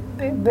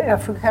the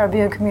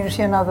Afro-Caribbean community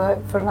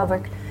for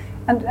another.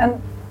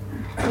 And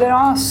there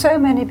are so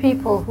many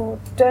people who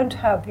don't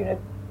have, who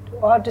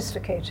are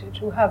dislocated,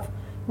 who have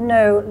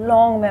no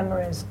long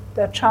memories.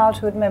 Their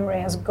childhood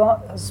memory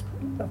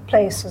the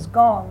place has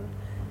gone,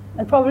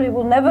 and probably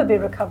will never be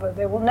recovered.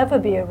 There will never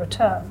be a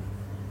return,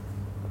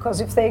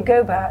 because if they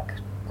go back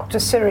to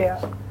Syria,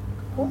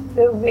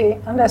 there will be,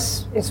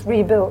 unless it's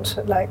rebuilt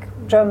like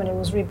Germany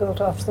was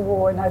rebuilt after the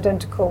war in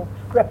identical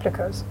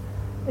replicas,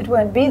 it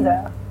won't be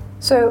there.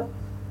 So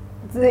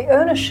the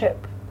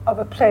ownership of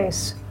a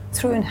place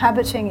through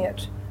inhabiting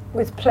it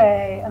with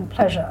play and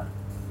pleasure,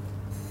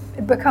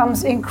 it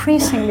becomes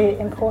increasingly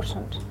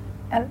important.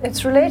 And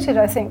it's related,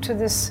 I think, to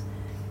this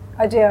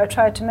idea I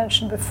tried to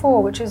mention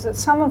before, which is that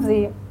some of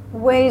the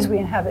ways we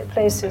inhabit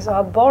places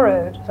are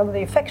borrowed, some of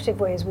the effective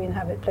ways we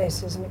inhabit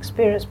places and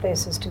experience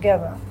places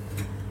together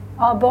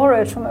are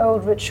borrowed from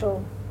old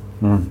ritual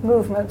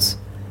movements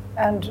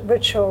and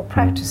ritual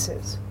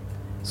practices.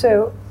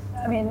 So,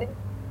 I mean,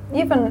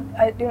 even,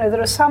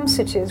 there are some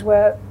cities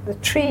where the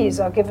trees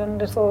are given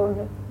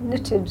little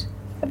knitted,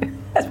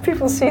 has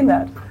people seen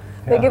that?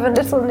 They're given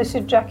little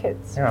knitted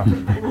jackets. Yeah.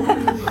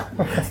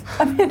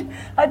 I mean,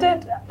 I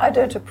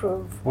don't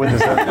approve. Well,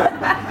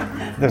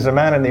 there's a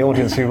man in the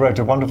audience who wrote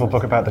a wonderful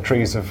book about the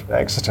trees of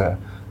Exeter,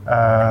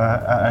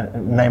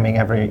 naming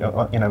every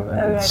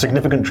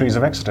significant trees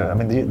of Exeter. I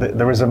mean,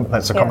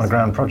 that's a Common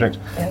Ground project.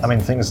 Yes. I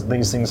mean,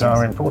 these things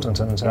are important,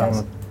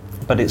 and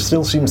but it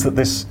still seems that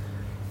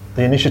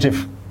the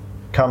initiative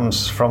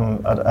comes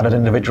from at an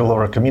individual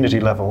or a community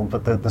level,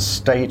 but the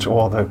state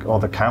or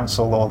the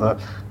council or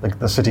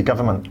the city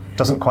government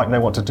doesn't quite know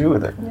what to do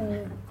with it.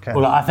 Okay.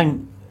 Well, I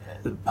think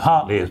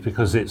partly it's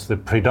because it's the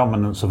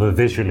predominance of a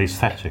visual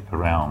aesthetic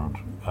around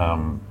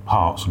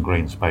parks and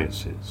green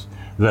spaces,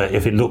 that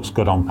if it looks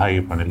good on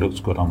paper and it looks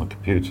good on the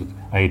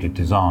computer-aided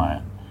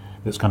design,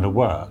 it's going to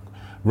work.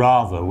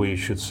 Rather, we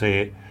should see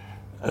it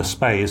a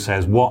space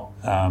as what,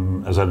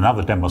 as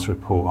another Demos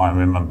report I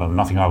remember,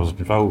 nothing I was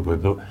involved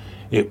with,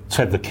 it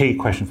said the key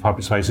question for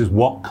public space is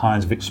what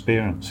kinds of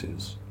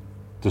experiences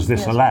does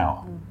this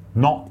allow?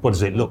 Not what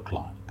does it look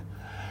like?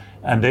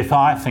 And if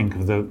I think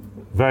of the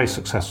very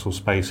successful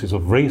spaces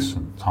of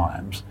recent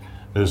times,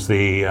 there's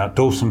the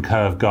Dawson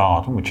Curve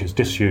Garden, which is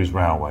disused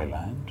railway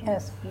land.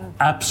 Yes.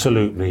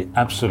 Absolutely,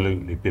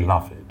 absolutely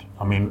beloved.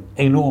 I mean,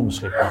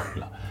 enormously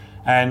popular.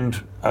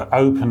 And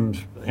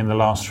opened in the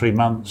last 3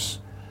 months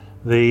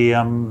the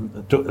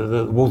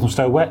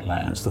Walthamstow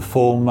Wetlands, the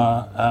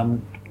former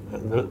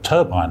the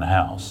turbine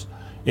house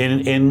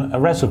in a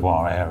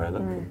reservoir area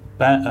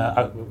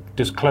that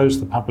disclosed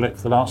to the public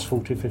for the last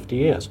 40, 50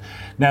 years.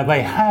 Now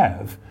they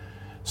have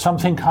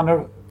something kind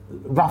of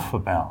rough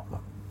about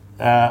them.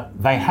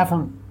 They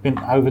haven't been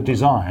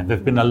over-designed.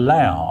 They've been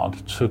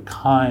allowed to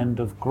kind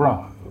of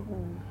grow.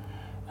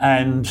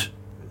 And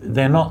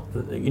they're not,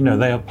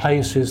 they are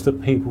places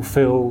that people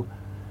feel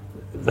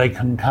they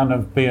can kind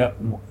of be,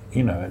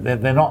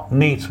 they're not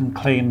neat and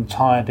clean,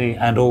 tidy,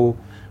 and all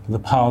the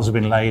paths have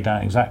been laid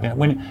out exactly. I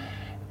mean,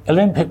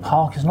 Olympic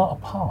Park is not a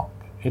park.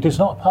 It is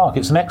not a park.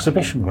 It's an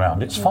exhibition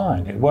ground. It's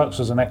fine. It works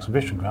as an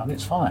exhibition ground.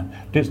 It's fine.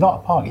 But it's not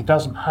a park. It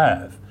doesn't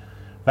have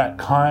that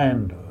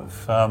kind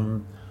of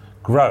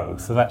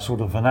growth, or that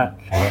sort of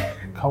vernacular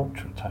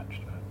culture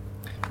attached to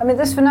it. I mean,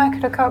 this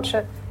vernacular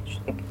culture,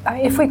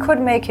 if we could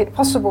make it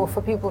possible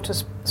for people to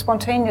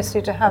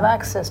spontaneously to have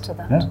access to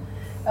that,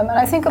 and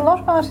I think a lot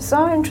of artists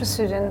are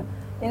interested in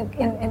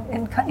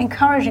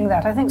encouraging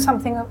that. I think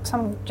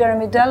some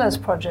Jeremy Deller's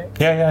project,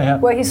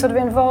 where he's sort of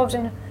involved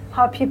in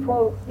how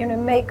people,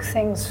 make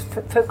things,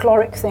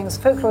 folkloric things.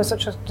 Folklore is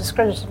such a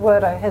discredited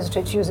word, I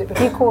hesitate to use it, but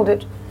he called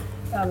it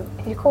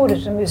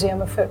a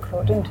museum of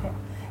folklore, didn't he?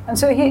 And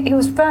so he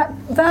was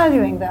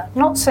valuing that,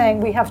 not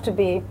saying we have to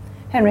be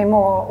Henry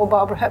Moore or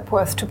Barbara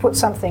Hepworth to put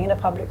something in a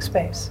public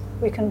space.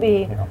 We can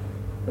be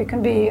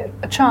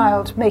a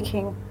child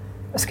making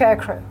a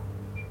scarecrow.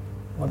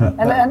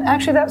 And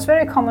actually, that's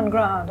very common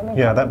ground. I mean,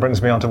 that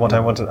brings me on to what I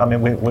wanted. I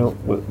mean,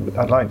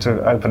 I'd like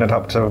to open it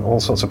up to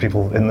all sorts of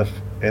people in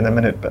a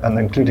minute, and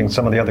including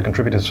some of the other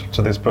contributors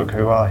to this book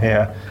who are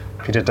here: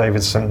 Peter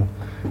Davidson,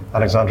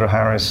 Alexandra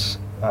Harris,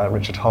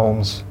 Richard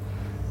Holmes.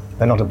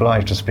 They're not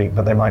obliged to speak,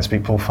 but they might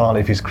speak. Paul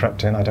Farley, if he's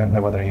crept in, I don't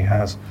know whether he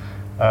has.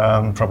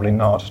 Probably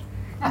not.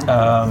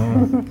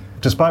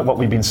 Despite what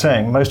we've been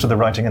saying, most of the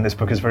writing in this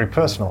book is very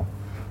personal.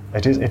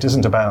 It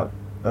isn't about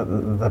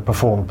the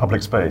performed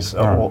public space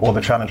or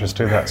the challenges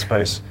to that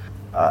space.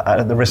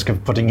 At the risk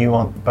of putting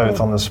you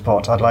both on the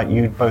spot, I'd like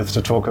you both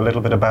to talk a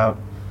little bit about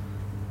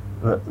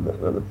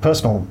the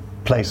personal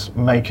place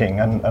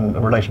making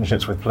and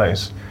relationships with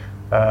place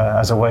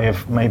as a way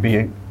of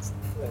maybe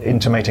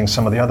intimating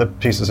some of the other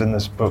pieces in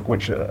this book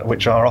which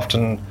are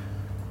often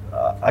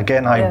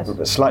again, I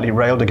Yes. slightly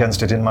railed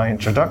against it in my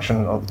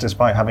introduction,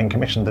 despite having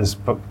commissioned this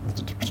book,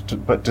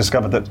 but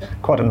discovered that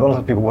quite a lot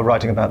of people were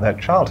writing about their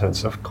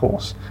childhoods. Of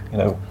course,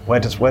 where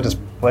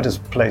does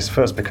place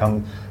first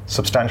become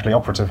substantially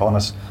operative on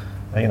us?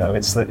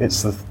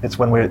 It's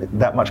when we're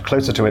that much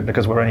closer to it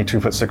because we're only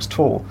 2'6"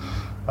 tall,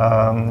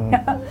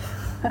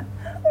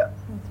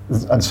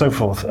 and so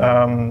forth.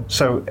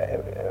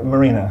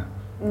 Marina,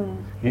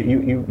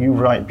 you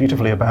write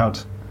beautifully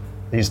about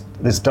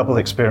this double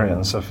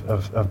experience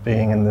of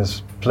being in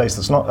this place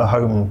that's not a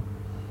home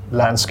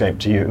landscape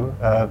to you,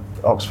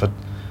 Oxford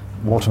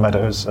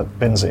Watermeadows at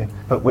Binsey,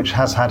 but which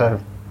has had a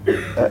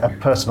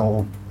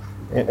personal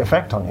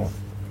effect on you.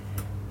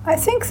 I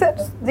think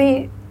that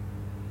the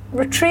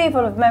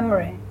retrieval of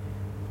memory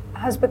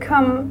has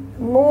become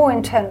more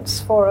intense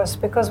for us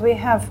because we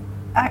have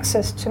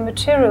access to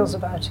materials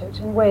about it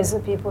in ways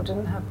that people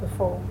didn't have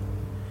before.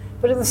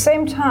 But at the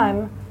same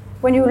time,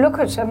 when you look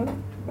at a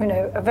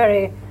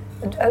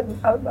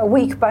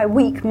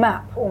week-by-week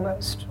map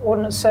almost,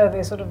 Ordnance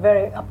Survey sort of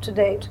very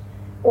up-to-date,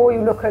 or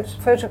you look at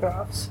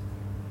photographs,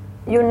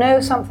 you know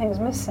something's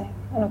missing.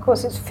 And of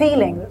course it's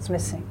feeling that's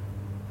missing.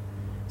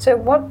 So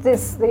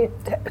the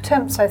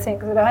attempts I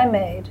think that I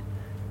made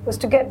was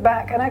to get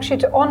back and actually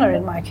to honour,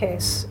 in my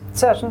case,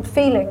 certain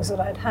feelings that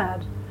I'd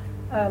had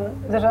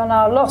that are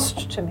now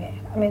lost to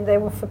me. I mean, they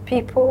were for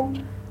people.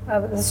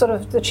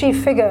 The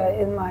chief figure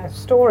in my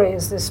story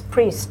is this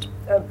priest,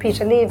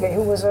 Peter Levy,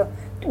 who was an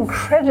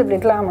incredibly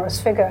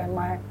glamorous figure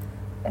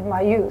in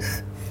my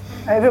youth.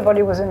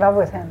 Everybody was in love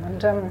with him,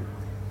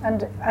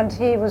 and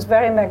he was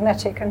very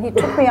magnetic. And he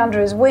took me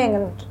under his wing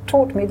and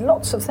taught me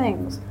lots of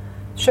things.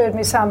 Showed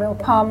me Samuel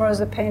Palmer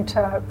as a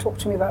painter. Talked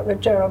to me about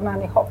Gerald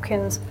Manley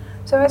Hopkins.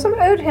 So I sort of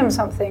owed him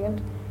something,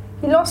 and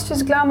he lost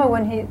his glamour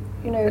when he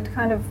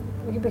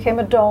became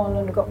a don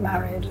and got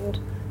married, and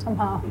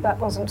somehow that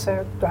wasn't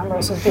so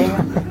glamorous as being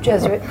a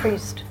Jesuit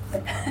priest.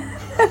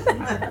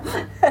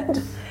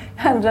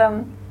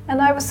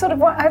 and I was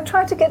I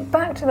tried to get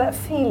back to that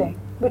feeling,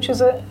 which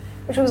was a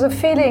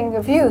feeling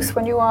of youth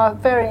when you are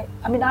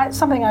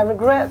something I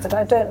regret that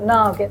I don't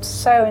now get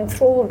so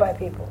enthralled by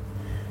people.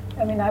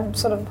 I mean, I'm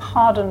sort of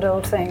hardened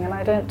old thing, and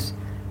I don't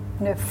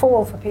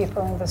fall for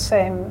people in the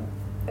same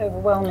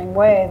overwhelming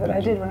way that I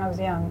did when I was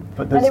young.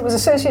 And it was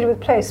associated with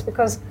place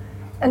because,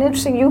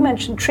 you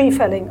mentioned tree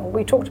felling, or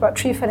we talked about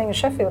tree felling in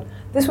Sheffield.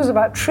 This was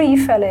about tree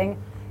felling,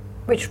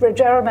 which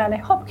Gerald Manley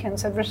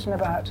Hopkins had written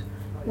about,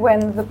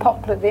 when the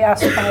poplar,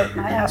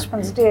 my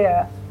Aspen's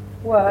deer,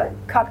 were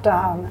cut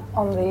down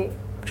on the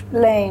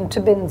lane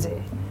to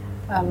Binsey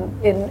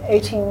in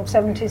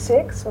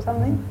 1876 or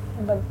something.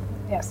 But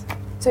yes.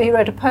 So he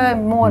wrote a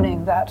poem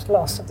mourning that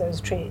loss of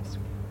those trees.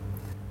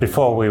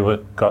 Before we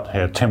got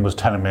here, Tim was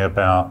telling me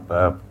about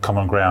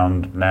Common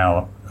Ground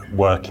now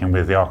working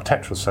with the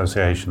Architectural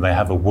Association. They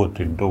have a wood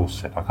in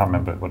Dorset. I can't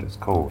remember what it's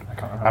called.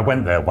 I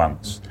went there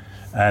once,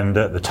 and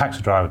the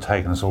taxi driver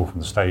taking us all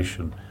from the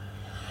station.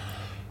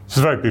 It's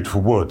a very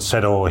beautiful wood.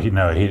 Said,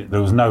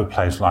 there was no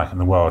place like it in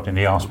the world. And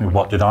he asked me,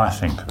 what did I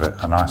think of it?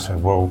 And I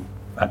said, well,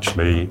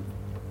 actually,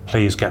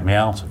 please get me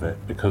out of it,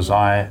 because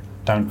I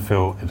don't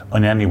feel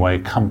in any way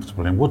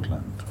comfortable in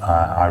woodland.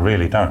 I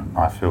really don't.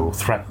 I feel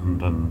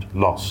threatened and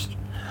lost.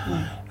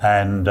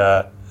 And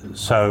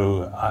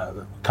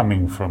so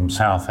coming from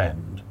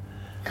Southend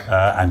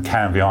and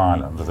Canvey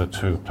Island are the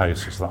two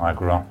places that I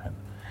grew up in.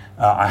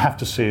 I have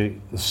to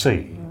see the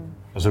sea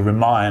as a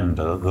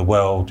reminder that the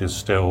world is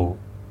still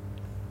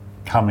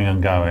coming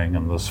and going,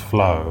 and there's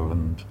flow,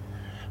 and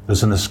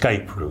there's an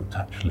escape route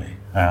actually.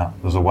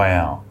 There's a way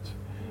out.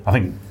 I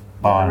think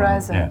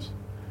Byron, yes.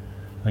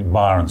 I think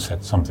Byron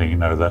said something,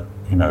 that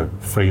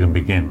freedom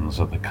begins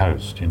at the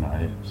coast.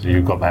 So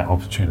you've got that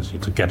opportunity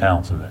to get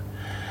out of it.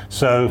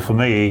 So for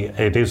me,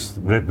 it is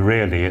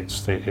really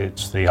it's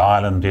the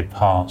islanded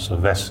parts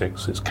of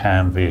Essex. It's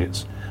Canvey,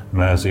 it's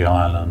Mersey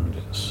Island,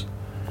 it's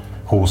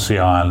Horsey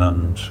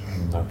Island,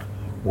 the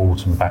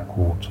Walton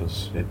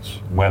backwaters. It's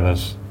where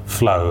there's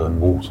flow and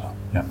water.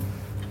 Yeah.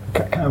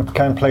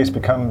 Can place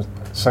become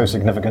so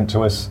significant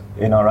to us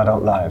in our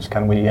adult lives?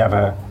 Can we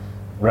ever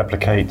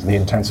replicate the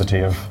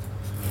intensity of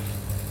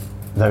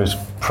those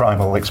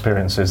primal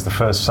experiences, the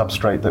first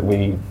substrate that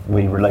we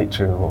relate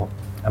to? Or,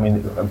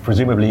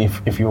 presumably,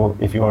 if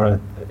you're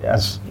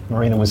as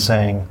Marina was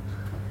saying,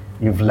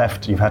 you've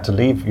had to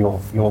leave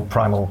your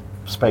primal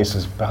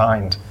spaces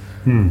behind.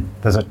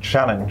 There's a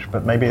challenge,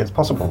 but maybe it's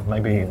possible.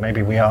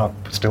 Maybe we are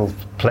still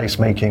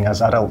placemaking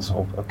as adults,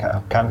 or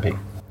can be.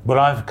 Well,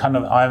 I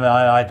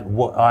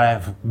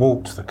have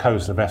walked the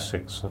coast of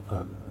Essex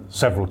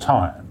several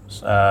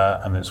times,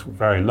 and it's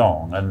very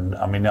long.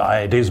 And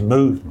it is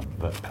movement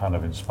that kind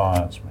of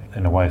inspires me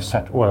in a way. It's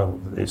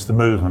the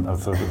movement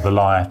of the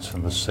light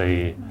and the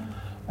sea,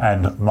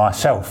 and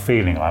myself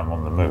feeling I'm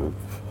on the move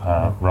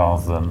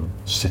rather than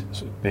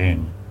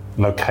being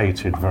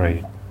located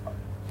very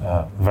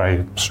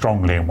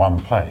strongly in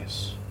one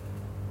place.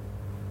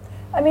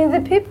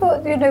 The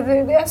people,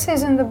 the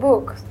essays in the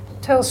book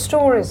tell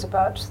stories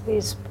about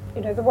these,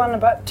 the one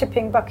about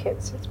tipping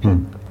buckets. It's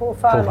Paul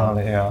Farley. Paul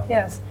Farley, yeah.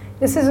 Yes.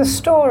 This is a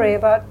story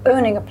about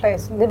owning a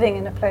place, living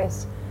in a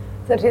place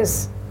that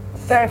is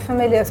very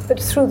familiar, but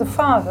through the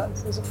father.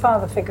 There's a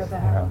father figure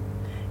there. Yeah.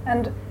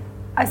 And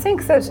I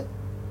think that,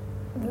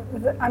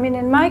 I mean,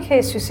 in my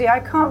case, you see, I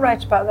can't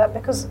write about that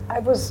because I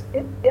was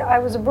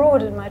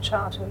abroad in my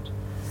childhood.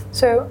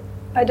 So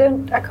I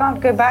can't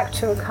go back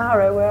to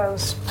Cairo where I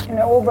was,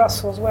 or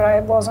Brussels where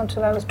I was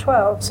until I was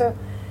 12. So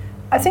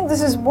I think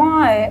this is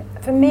why,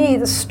 for me,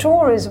 the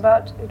stories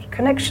about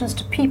connections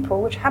to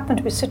people which happen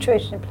to be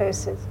situated in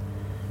places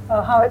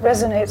are how it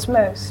resonates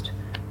most.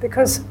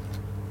 Because,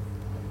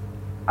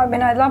 I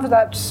mean, I love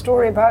that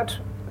story about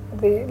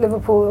the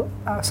Liverpool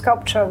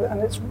sculpture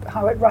and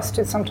how it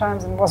rusted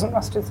sometimes and wasn't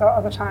rusted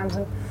other times,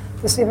 and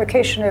this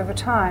evocation over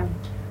time.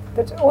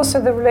 But also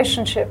the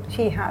relationship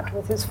he had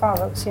with his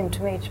father seemed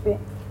to me to be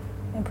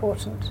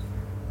important.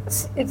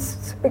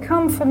 It's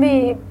become, for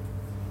me,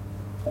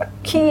 a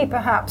key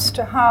perhaps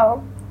to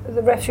how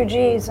the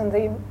refugees and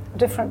the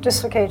different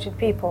dislocated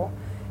people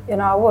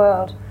in our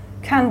world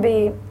can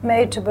be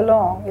made to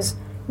belong, is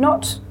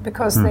not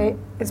because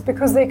it's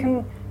because they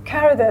can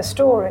carry their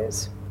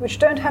stories, which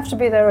don't have to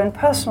be their own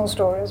personal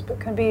stories, but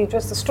can be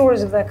just the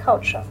stories of their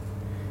culture,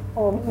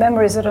 or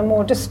memories that are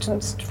more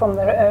distanced from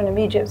their own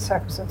immediate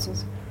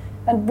circumstances,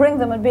 and bring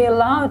them and be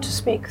allowed to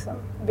speak them,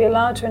 be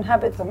allowed to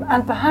inhabit them,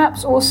 and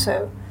perhaps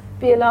also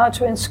be allowed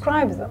to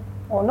inscribe them,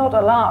 or not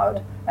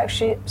allowed,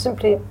 actually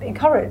simply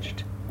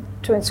encouraged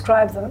to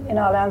inscribe them in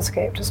our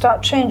landscape, to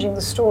start changing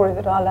the story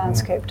that our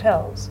landscape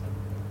tells.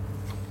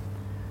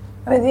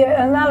 I mean, the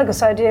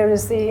analogous idea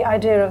is the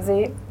idea of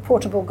the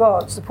portable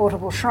gods, the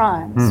portable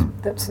shrines,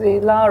 that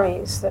the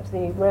Lares that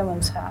the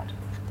Romans had.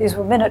 These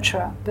were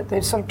miniature, but they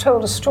sort of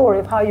told a story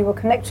of how you were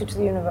connected to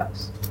the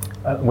universe.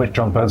 Which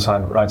John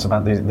Burnside writes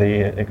about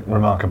the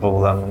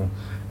remarkable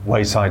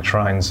wayside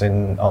shrines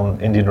on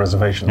Indian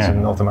reservations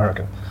in North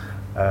America.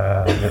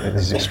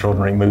 These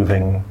extraordinary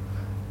moving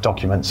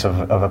documents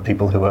of a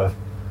people who were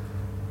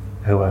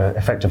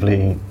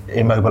effectively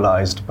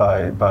immobilized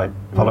by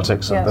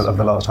politics of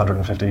the last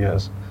 150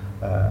 years.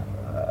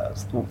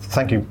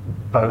 Thank you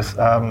both.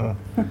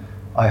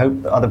 I hope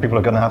other people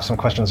are going to have some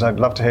questions. I'd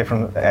love to hear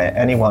from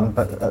anyone,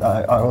 but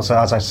I also,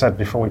 as I said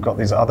before, we've got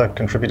these other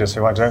contributors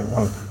who I've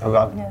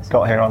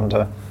got here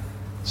under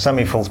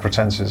semi-false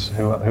pretenses,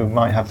 who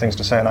might have things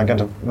to say, and I'm going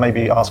to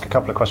maybe ask a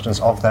couple of questions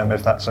of them,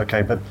 if that's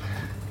okay. But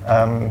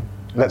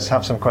let's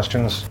have some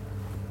questions.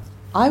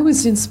 I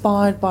was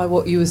inspired by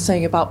what you were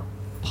saying about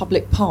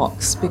public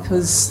parks,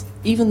 because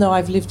even though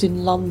I've lived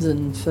in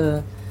London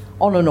for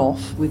on and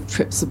off with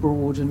trips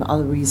abroad and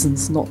other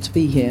reasons not to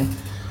be here,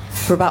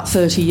 for about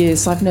 30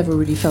 years, I've never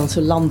really felt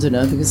a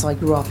Londoner because I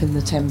grew up in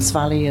the Thames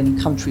Valley and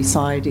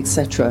countryside,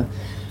 etc.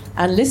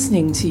 And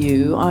listening to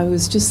you, I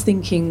was just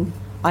thinking,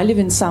 I live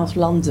in South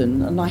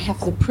London and I have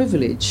the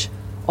privilege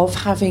of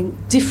having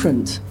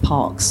different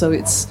parks. So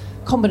it's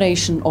a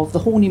combination of the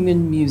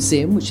Horniman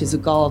Museum, which is a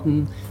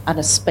garden and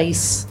a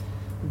space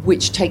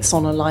which takes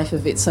on a life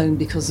of its own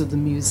because of the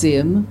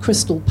museum,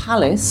 Crystal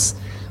Palace,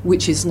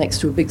 which is next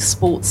to a big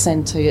sports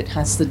centre. It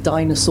has the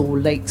dinosaur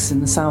lakes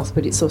in the south,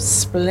 but it's a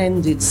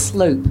splendid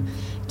slope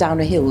down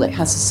a hill that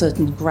has a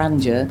certain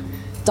grandeur.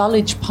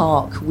 Dulwich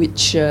Park,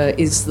 which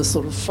is the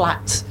sort of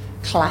flat,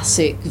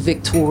 classic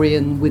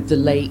Victorian with the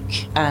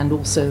lake, and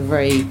also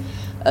very,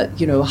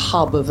 a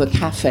hub of a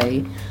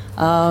cafe.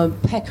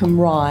 Peckham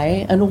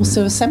Rye, and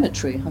also a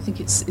cemetery. I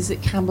think is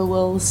it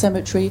Camberwell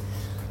Cemetery?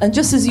 And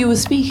just as you were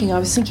speaking, I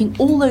was thinking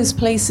all those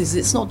places,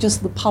 it's not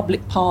just the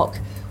public park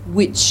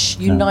which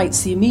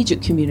unites the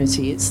immediate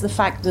community. It's the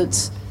fact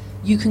that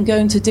you can go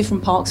into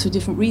different parks for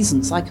different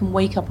reasons. I can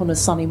wake up on a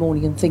sunny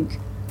morning and think,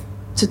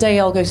 today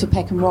I'll go to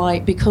Peckham Rye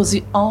because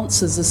it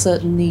answers a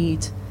certain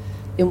need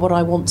in what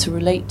I want to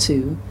relate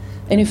to.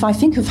 And if I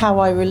think of how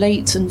I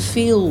relate and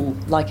feel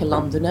like a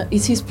Londoner,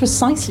 it is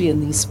precisely in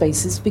these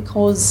spaces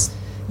because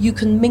you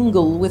can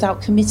mingle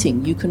without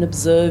committing. You can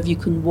observe, you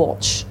can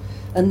watch.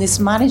 And this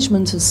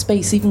management of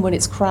space, even when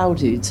it's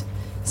crowded,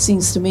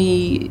 seems to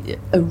me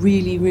a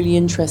really, really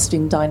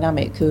interesting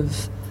dynamic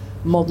of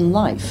modern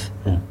life.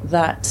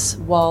 That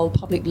while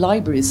public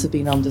libraries have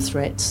been under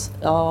threat,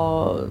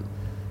 are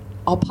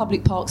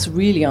public parks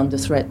really under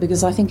threat?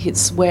 Because I think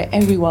it's where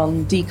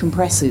everyone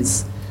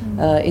decompresses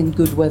in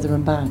good weather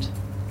and bad.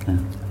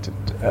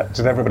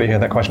 Did everybody hear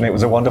that question? It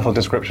was a wonderful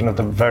description of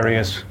the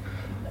various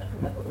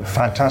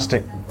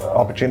fantastic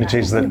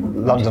opportunities that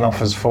London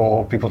offers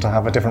for people to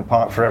have a different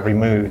park for every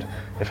mood,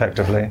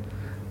 effectively.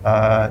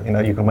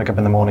 You can wake up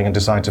in the morning and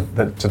decide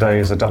that today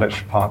is a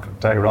Dulwich Park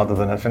day rather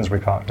than a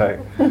Finsbury Park day,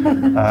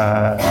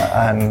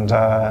 and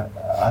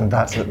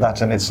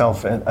that in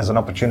itself as an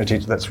opportunity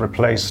that's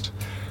replaced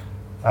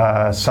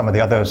some of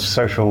the other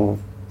social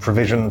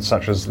provisions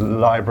such as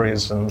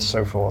libraries and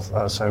so forth.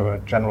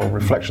 So general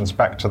reflections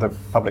back to the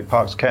public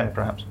parks. Ken,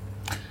 perhaps.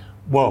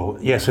 Well,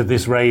 yes, so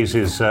this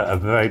raises a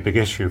very big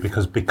issue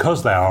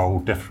because they are all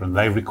different.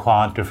 They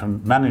require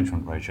different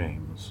management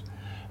regimes.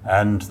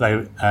 And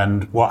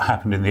what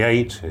happened in the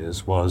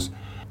 80s was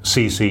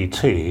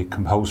CCT,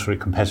 compulsory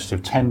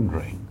competitive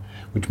tendering,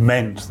 which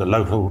meant the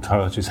local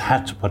authorities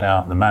had to put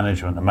out the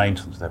management and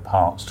maintenance of their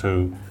parks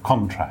to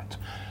contract.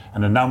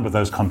 And a number of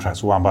those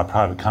contracts were won by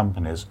private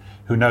companies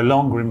who no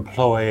longer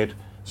employed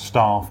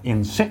staff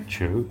in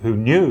situ who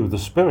knew the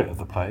spirit of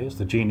the place,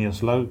 the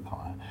genius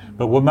loci,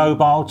 but were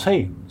mobile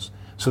teams.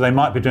 So they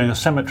might be doing a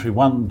cemetery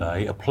one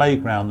day, a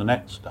playground the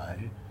next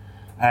day,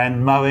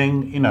 and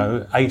mowing,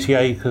 80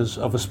 acres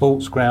of a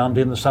sports ground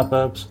in the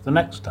suburbs the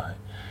next day.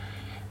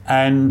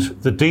 And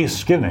the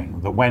de-skilling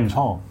that went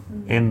on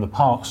in the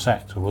park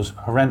sector was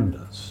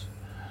horrendous.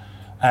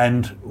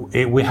 And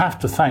we have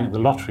to thank the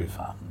Lottery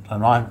Fund.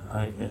 And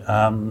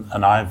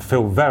I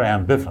feel very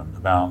ambivalent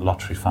about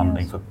lottery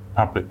funding for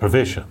public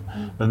provision.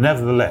 But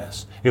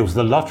nevertheless, it was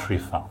the Lottery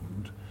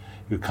Fund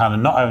who kind of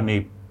not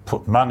only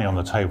put money on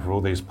the table for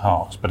all these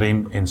parks, but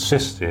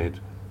insisted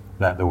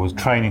that there was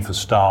training for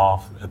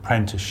staff,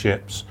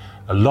 apprenticeships,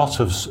 a lot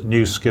of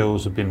new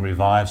skills have been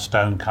revived,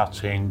 stone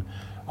cutting,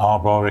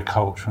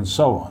 arboriculture and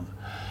so on.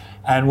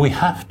 And we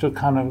have to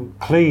kind of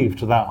cleave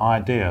to that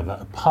idea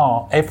that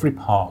every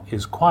park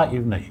is quite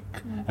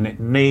unique and it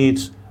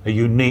needs a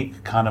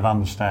unique kind of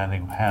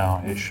understanding of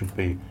how it should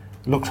be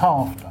looked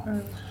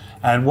after.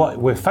 And what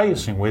we're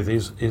facing with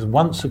is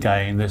once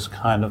again this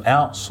kind of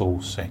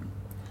outsourcing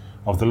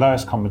of the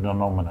lowest common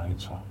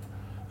denominator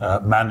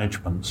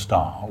management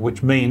style,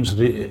 which means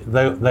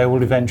that they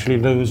will eventually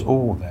lose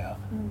all their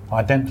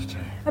identity.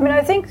 I mean,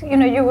 I think,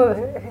 you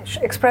were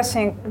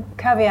expressing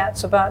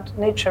caveats about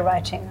nature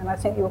writing, and I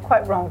think you were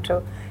quite wrong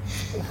to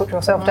put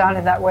yourself down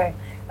in that way.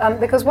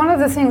 Because one of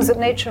the things that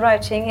nature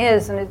writing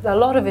is, and a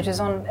lot of it is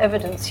on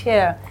evidence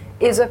here,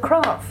 is a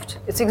craft.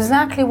 It's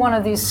exactly one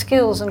of these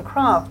skills and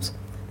crafts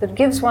that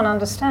gives one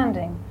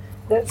understanding.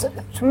 There's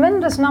a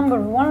tremendous number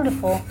of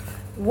wonderful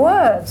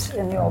words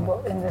in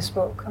this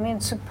book. I mean,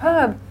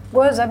 superb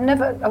words. A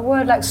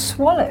word like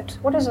swallet.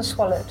 What is a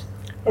swallet?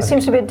 It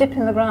seems to be a dip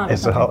in the ground.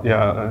 It's in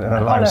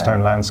a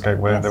limestone landscape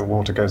where the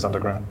water goes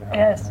underground. Yeah.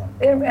 Yes,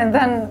 and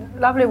then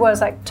lovely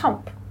words like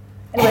tump.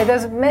 Anyway,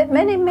 there's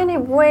many, many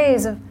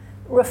ways of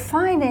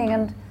refining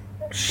and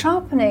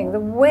sharpening the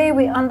way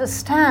we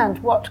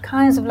understand what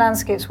kinds of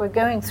landscapes we're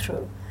going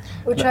through,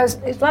 which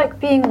it's like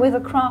being with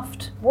a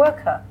craft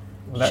worker,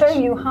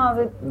 showing you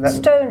how the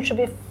stone should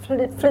be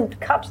flint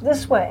cut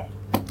this way.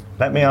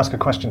 Let me ask a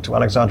question to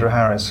Alexandra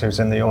Harris,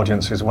 who's in the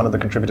audience, who's one of the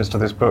contributors to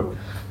this book.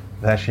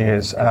 There she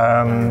is,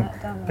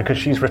 because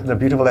she's written a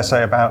beautiful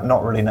essay about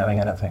not really knowing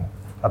anything,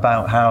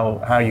 about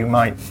how you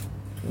might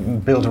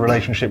build a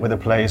relationship with a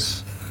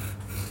place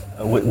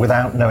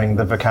without knowing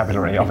the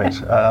vocabulary of it,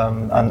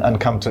 and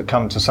come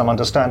to some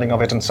understanding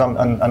of it, and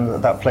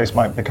that place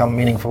might become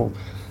meaningful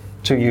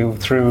to you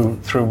through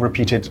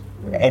repeated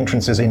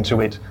entrances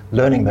into it,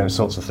 learning those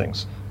sorts of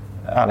things.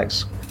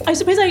 Alex. I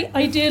suppose I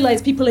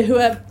idealise people who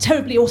are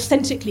terribly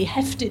authentically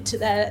hefted to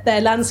their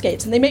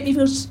landscapes, and they make me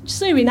feel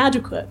so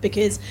inadequate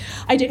because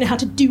I don't know how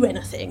to do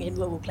anything in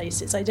rural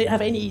places. I don't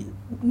have any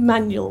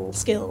manual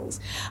skills.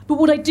 But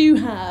what I do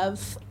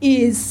have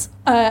is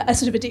a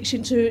sort of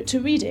addiction to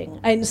reading.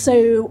 And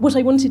so what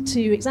I wanted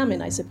to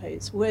examine, I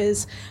suppose,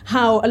 was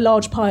how a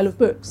large pile of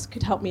books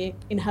could help me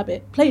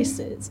inhabit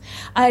places.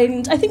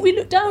 And I think we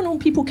look down on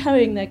people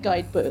carrying their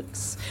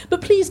guidebooks,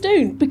 but please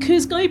don't,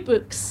 because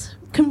guidebooks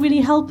can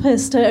really help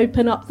us to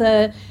open up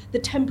the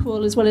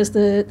temporal as well as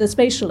the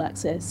spatial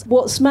axis.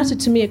 What's mattered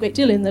to me a great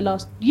deal in the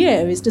last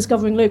year is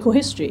discovering local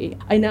history.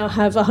 I now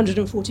have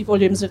 140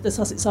 volumes of the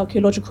Sussex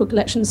Archaeological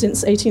Collection since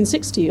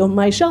 1860 on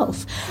my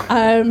shelf.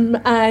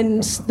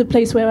 And the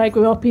place where I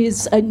grew up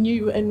is a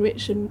new and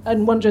rich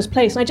and wondrous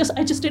place. And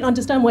I just don't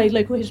understand why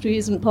local history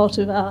isn't part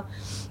of our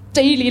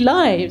daily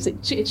lives.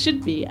 It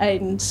should be.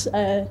 And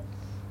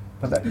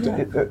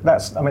But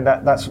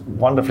that's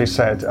wonderfully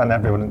said, and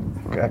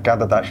everyone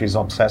gathered that she's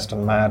obsessed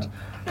and mad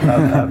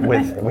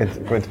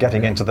with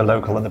getting into the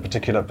local and the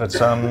particular. But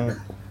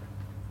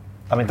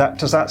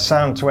does that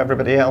sound to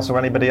everybody else or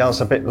anybody else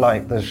a bit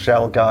like the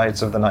shell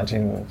guides of the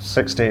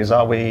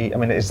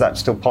 1960s? Is that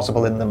still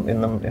possible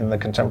in the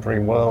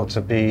contemporary world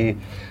to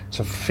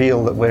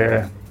feel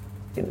that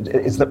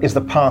is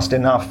the past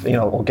enough,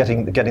 or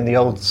getting the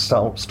old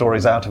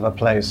stories out of a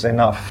place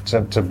enough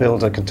to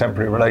build a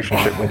contemporary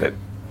relationship with it?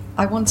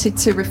 I wanted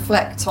to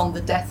reflect on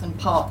the death and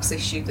parks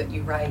issue that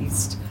you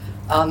raised,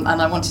 and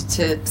I wanted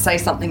to say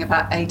something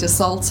about Ada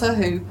Salter,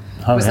 who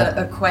was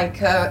a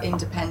Quaker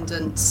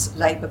independent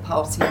Labour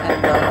Party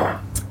member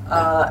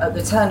at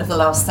the turn of the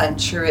last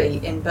century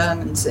in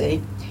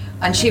Bermondsey,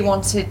 and she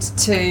wanted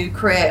to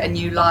create a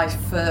new life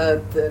for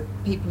the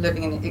people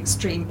living in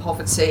extreme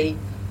poverty,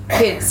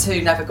 kids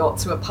who never got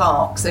to a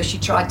park. So she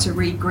tried to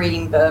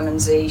re-green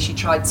Bermondsey, she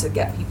tried to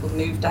get people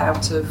moved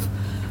out of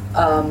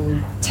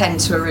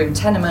 10-to-a-room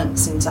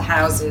tenements into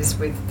houses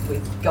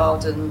with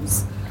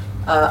gardens,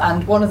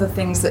 and one of the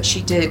things that she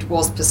did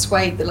was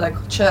persuade the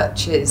local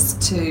churches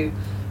to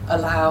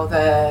allow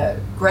their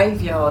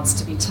graveyards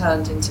to be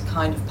turned into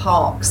kind of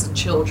parks and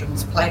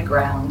children's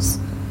playgrounds.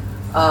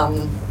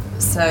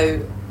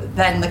 So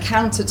then the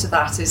counter to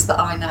that is that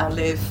I now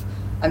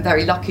I'm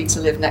very lucky to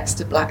live next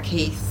to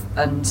Blackheath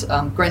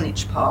and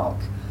Greenwich Park,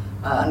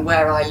 And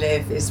where I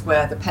live is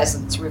where the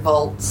peasants'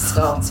 revolt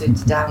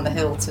started down the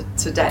hill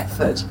to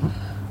Deptford.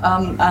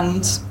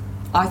 And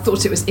I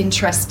thought it was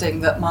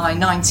interesting that my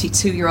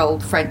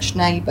 92-year-old French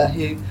neighbour,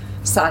 who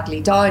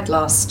sadly died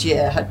last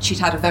year, she'd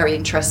had a very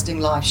interesting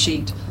life.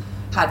 She'd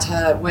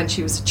had when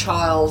she was a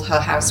child,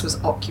 her house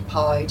was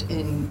occupied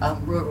in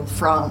rural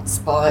France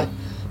by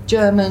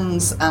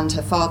Germans, and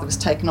her father was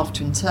taken off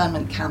to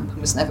internment camp and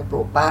was never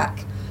brought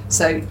back.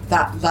 So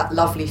that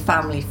lovely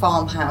family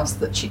farmhouse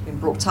that she'd been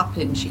brought up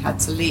in, she had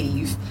to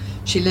leave.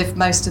 She lived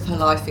most of her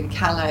life in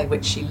Calais,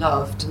 which she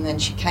loved, and then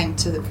she came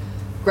to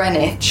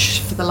Greenwich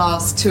for the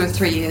last 2 or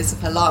 3 years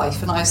of her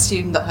life, and I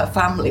assumed that her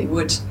family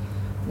would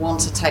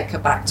want to take her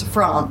back to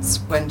France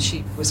when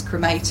she was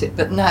cremated,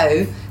 but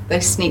no, they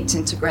sneaked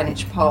into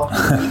Greenwich Park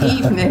in the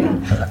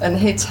evening and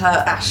hid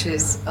her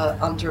ashes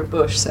under a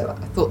bush. So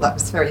I thought that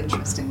was very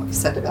interesting what you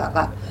said about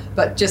that.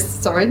 But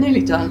just, sorry,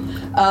 nearly done.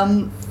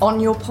 On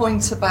your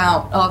point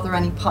about are there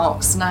any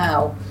parks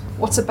now,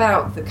 what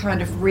about the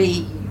kind of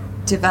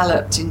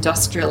redeveloped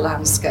industrial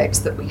landscapes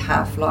that we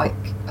have, like,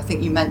 I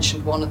think you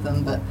mentioned one of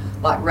them, but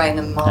like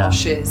Rainham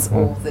Marshes,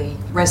 or the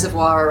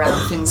reservoir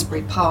around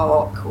Finsbury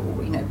Park,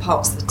 or, you know,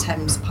 parts of the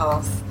Thames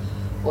Path,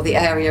 or the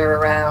area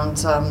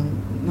around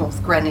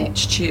North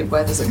Greenwich Tube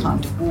where there's a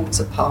kind of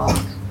water park.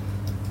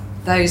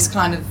 Those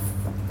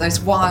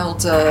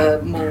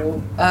wilder,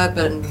 more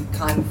urban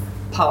kind of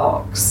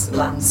parks,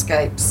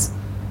 landscapes,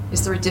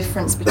 is there a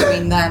difference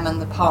between them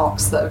and the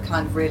parks that are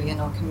kind of really in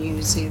our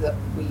community that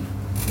we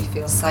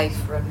feel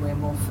safer and we're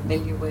more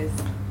familiar with?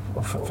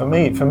 Well, for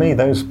me,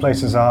 those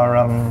places are,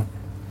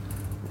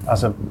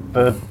 as a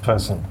bird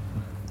person,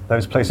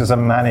 those places are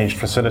managed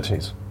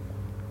facilities.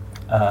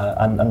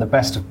 And the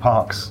best of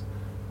parks,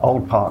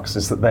 old parks,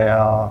 is that they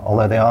are,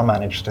 although they are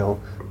managed still,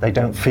 they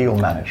don't feel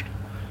managed.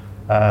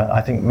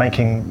 I think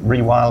making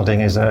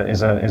rewilding is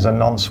a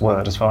nonce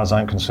word as far as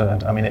I'm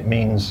concerned. I mean, it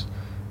means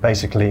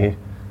basically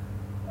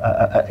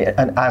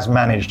an as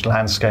managed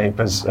landscape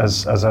as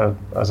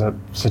a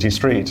city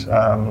street.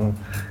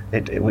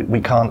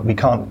 We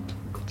can't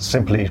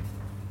simply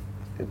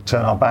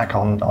turn our back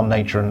on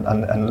nature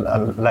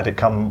and let it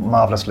come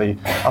marvelously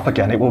up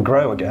again. It will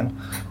grow again,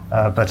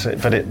 but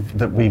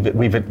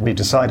we've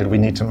decided we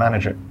need to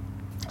manage it.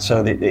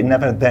 So it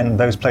never then,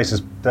 those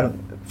places don't,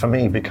 for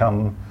me,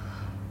 become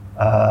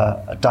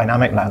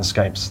dynamic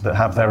landscapes that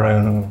have their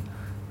own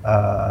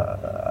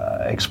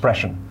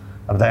expression.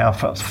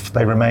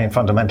 They remain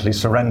fundamentally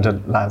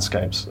surrendered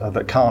landscapes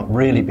that can't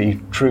really be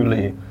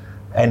truly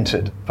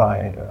entered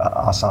by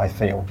us, I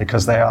feel,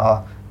 because they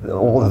are,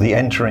 all of the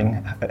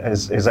entering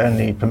is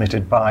only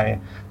permitted by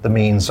the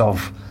means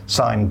of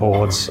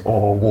signboards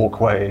or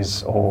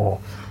walkways or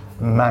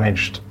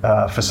managed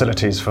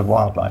facilities for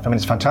wildlife. I mean,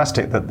 it's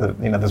fantastic that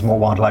there's more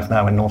wildlife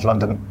now in North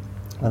London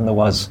than there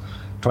was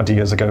 20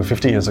 years ago,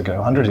 50 years ago,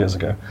 100 years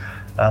ago,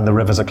 and the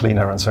rivers are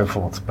cleaner and so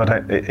forth. But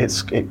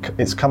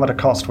it's come at a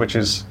cost, which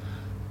is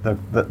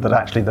that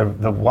actually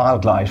the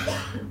wildlife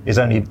is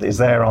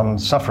there on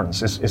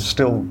sufferance, is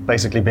still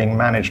basically being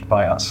managed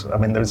by us. I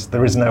mean,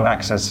 there is no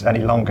access any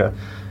longer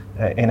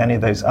in any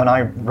of those, and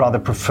I rather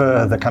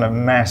prefer the kind of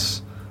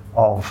mess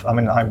of. I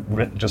mean,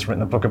 I've just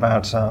written a book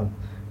about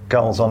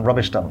gulls on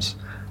rubbish dumps,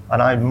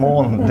 and I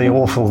mourn the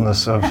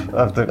awfulness of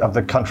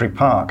the country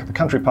park. The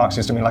country park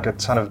seems to me like a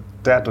kind of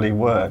deadly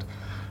word.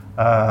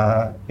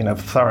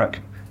 Thurrock,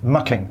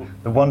 Mucking,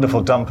 the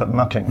wonderful dump at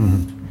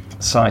Mucking,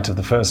 site of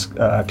the first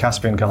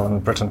Caspian gull in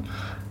Britain,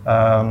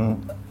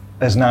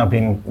 has now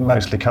been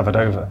mostly covered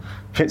over.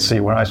 Pitsea,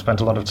 where I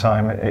spent a lot of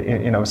time,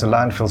 it's a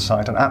landfill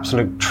site, an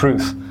absolute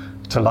truth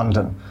to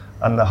London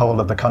and the whole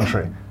of the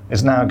country,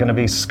 is now going to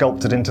be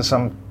sculpted into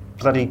some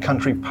bloody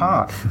country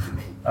park.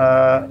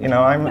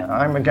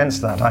 I'm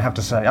against that, I have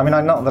to say. I mean,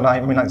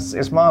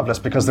 it's marvellous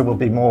because there won't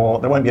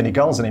be any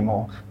gulls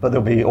anymore, but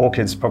there'll be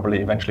orchids probably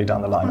eventually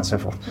down the line and so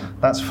forth.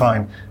 That's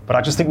fine. But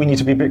I just think we need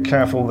to be a bit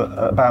careful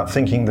about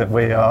thinking that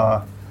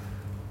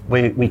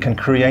we can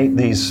create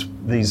these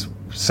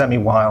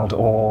semi-wild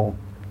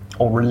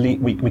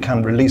we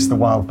can release the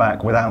wild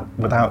back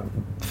without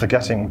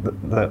forgetting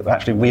that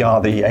actually we are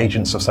the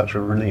agents of such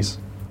a release.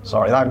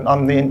 Sorry,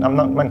 I'm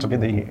not meant to be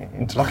the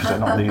interlocutor,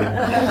 not the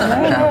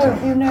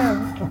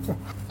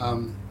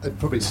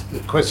Probably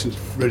the question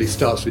really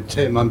starts with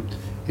Tim. I'm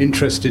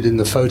interested in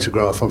the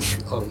photograph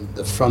on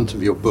the front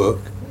of your book.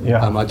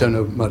 Yeah. I don't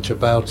know much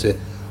about it,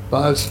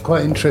 but I was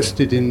quite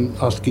interested in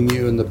asking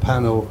you and the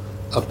panel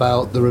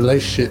about the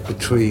relationship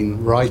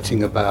between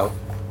writing about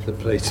the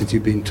places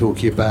you've been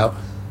talking about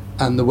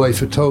and the way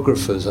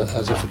photographers,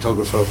 as a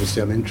photographer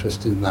obviously I'm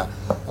interested in that,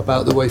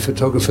 about the way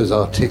photographers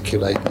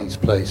articulate these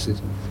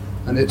places.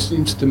 And it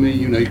seems to me,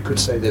 you could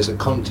say there's a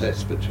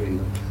contest between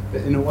them,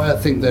 but in a way I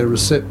think they're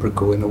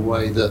reciprocal, in a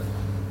way that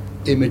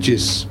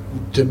images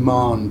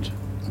demand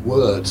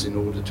words in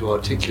order to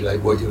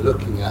articulate what you're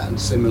looking at, and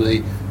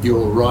similarly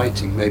your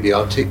writing maybe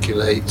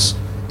articulates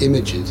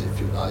images, if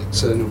you like.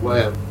 So in a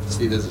way I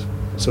see there's a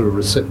sort of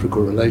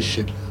reciprocal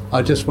relationship.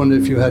 I just wonder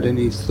if you had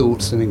any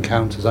thoughts and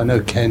encounters. I know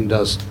Ken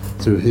does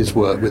through his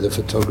work with a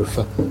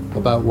photographer,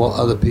 about what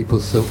other people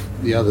thought,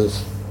 the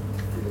others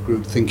in the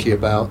group thinking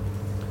about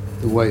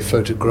the way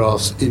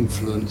photographs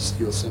influence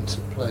your sense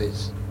of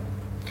place.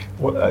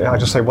 Well, I'll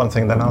just say one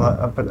thing then.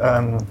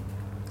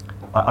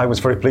 I was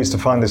very pleased to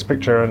find this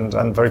picture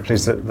and very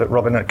pleased that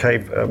Robin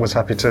Cave was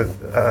happy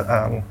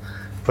to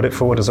put it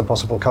forward as a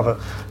possible cover.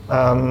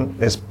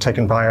 It's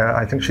taken by,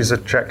 I think she's a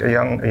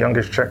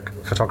youngish Czech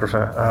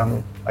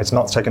photographer. It's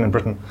not taken in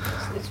Britain.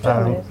 It's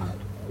Germany, isn't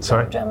it?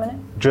 Sorry?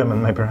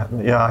 German, maybe.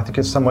 Yeah, I think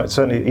it's somewhere,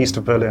 certainly east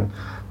of Berlin.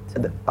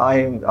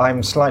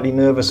 I'm slightly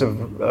nervous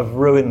of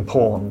ruin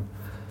porn.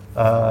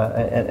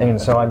 And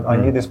so I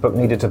knew this book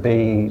needed to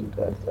be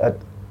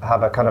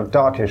have a kind of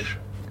darkish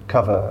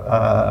cover.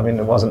 I mean,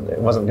 it wasn't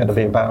going to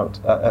be about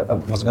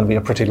wasn't going to be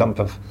a pretty lump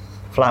of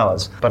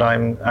flowers. But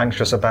I'm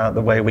anxious about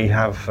the way we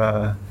have.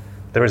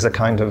 There is a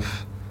kind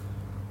of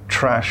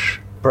trash,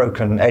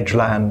 broken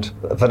edgeland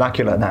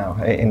vernacular now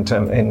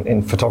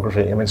in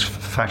photography. I mean, it's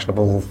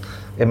fashionable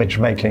image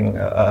making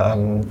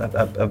of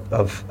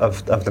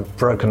the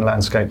broken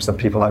landscapes that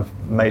people I've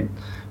made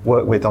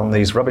work with on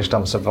these rubbish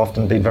dumps have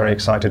often been very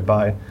excited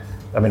by.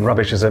 I mean,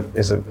 rubbish is a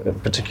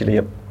particularly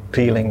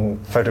appealing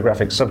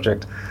photographic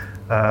subject,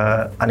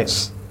 and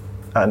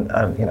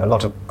you know, a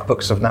lot of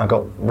books have now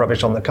got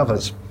rubbish on the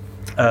covers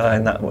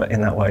in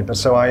that way. But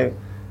so I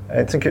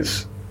think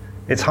it's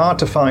hard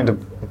to find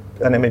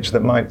an image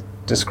that might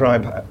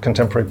describe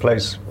contemporary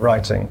place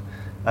writing.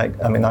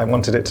 I mean, I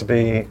wanted it to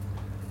be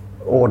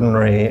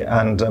ordinary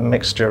and a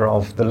mixture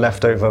of the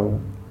leftover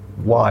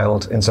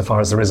wild, insofar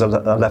as there is a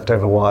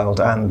leftover wild,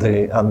 and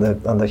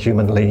the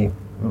humanly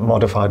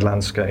modified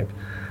landscape.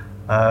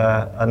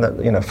 And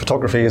that, you know,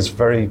 photography is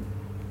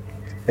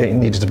it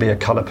needed to be a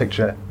colour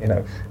picture, you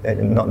know,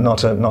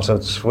 not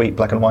a sweet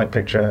black and white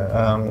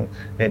picture.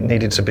 It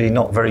needed to be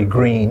not very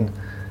green,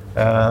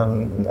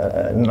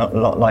 not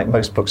like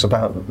most books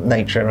about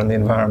nature and the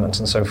environment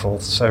and so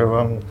forth.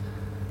 So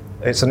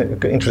it's an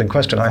interesting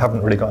question. I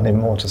haven't really got any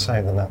more to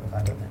say than that,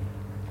 I don't think.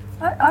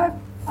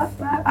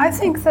 I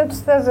think that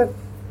there's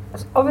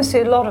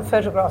obviously a lot of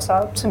photographs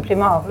are simply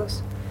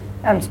marvellous,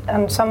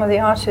 and some of the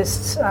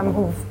artists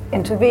who've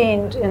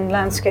intervened in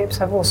landscapes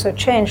have also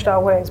changed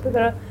our ways. But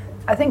there are,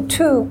 I think,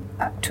 two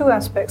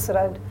aspects that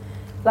I'd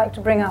like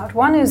to bring out.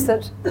 One is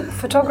that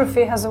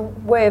photography has a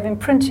way of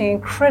imprinting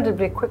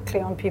incredibly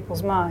quickly on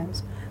people's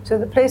minds, so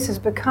that places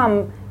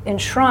become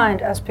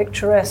enshrined as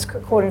picturesque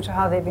according to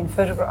how they've been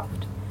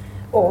photographed,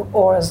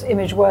 or as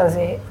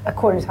image-worthy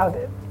according to how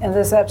and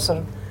there's that sort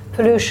of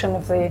pollution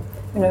of the,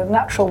 you know,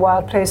 natural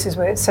wild places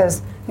where it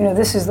says, you know,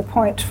 this is the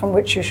point from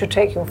which you should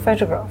take your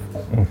photograph.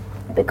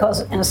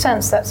 Because in a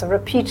sense that's a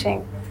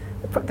repeating,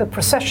 the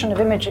procession of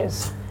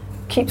images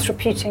keeps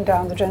repeating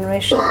down the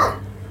generations.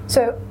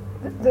 So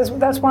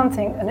that's one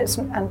thing, and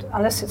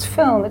unless it's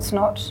film, it's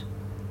not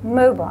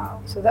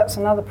mobile, so that's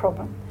another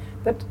problem.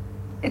 But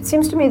it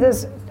seems to me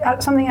there's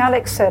something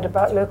Alex said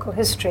about local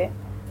history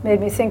made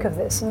me think of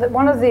this, and that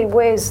one of the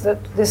ways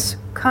that this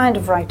kind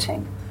of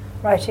writing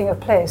a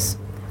place,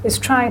 is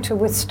trying to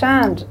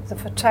withstand the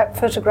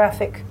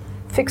photographic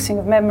fixing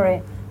of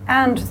memory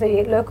and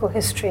the local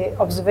history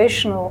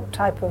observational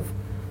type of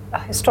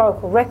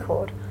historical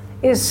record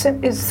is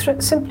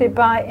simply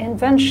by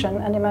invention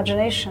and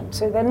imagination.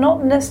 So they're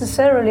not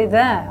necessarily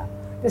there.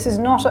 This is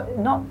not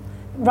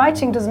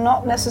writing does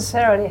not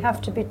necessarily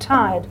have to be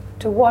tied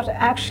to what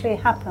actually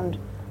happened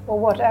or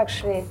what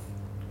actually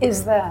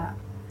is there.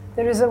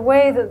 There is a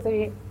way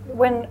that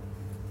when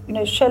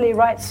Shelley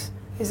writes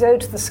his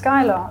Ode to the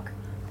Skylark,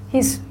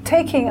 he's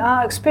taking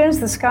our experience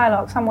of the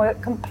skylark somewhere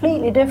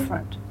completely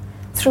different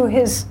through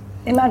his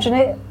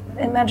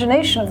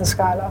imagination of the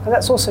skylark. And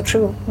that's also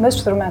true, most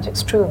of the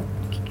Romantics true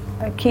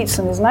of Keats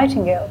and his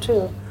Nightingale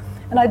too.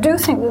 And I do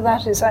think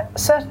that is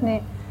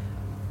certainly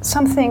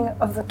something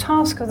of the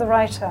task of the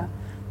writer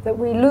that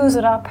we lose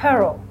at our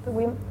peril, that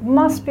we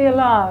must be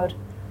allowed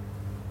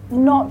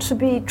not to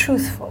be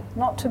truthful,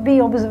 not to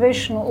be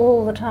observational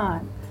all the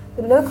time.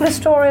 The local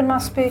historian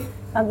must be,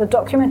 and the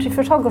documentary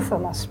photographer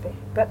must be,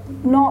 but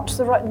not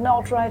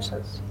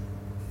writers.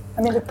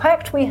 I mean, the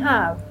pact we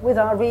have with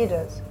our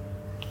readers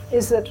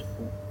is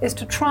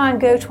to try and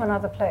go to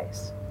another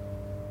place.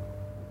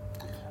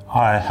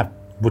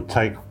 Would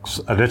take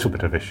a little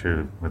bit of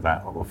issue with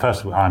that. Well,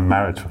 first of all, I'm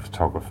married to a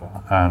photographer,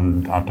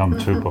 and I've done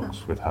 2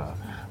 books with her,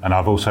 and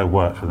I've also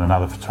worked with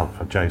another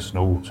photographer, Jason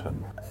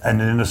Alton. And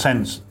in a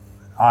sense,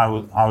 I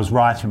was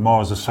writing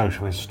more as a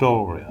social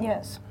historian.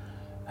 Yes.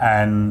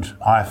 And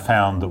I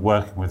found that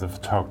working with a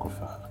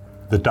photographer,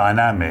 the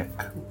dynamic,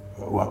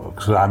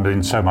 because I've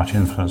been so much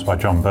influenced by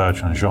John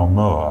Berger and Jean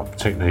Moore,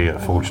 particularly A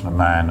Fortunate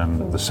Man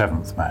and The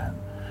Seventh Man,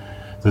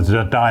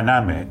 the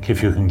dynamic,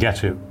 if you can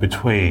get it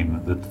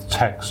between the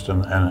text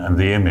and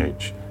the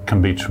image,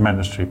 can be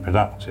tremendously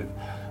productive.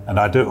 And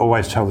I do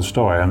always tell the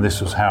story, and this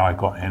was how I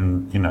got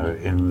in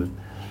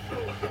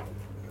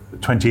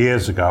 20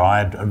 years ago, I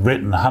had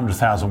written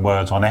 100,000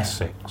 words on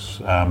Essex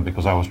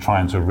because I was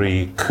trying to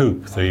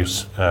recoup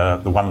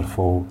the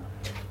wonderful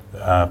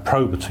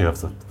probity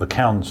of the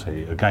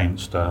county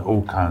against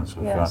all kinds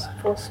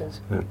of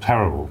forces.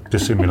 Terrible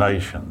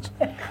dissimulations.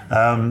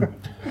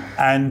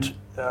 And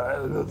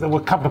there were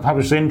a couple of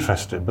publishers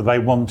interested, but they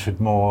wanted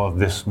more of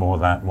this, more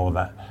of that, more of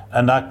that.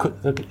 And I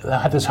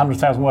had this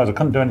 100,000 words, I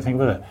couldn't do anything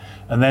with it.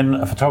 And then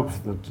a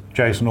photographer,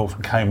 Jason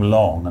Norton, came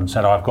along and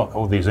said, I've got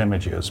all these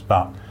images,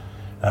 but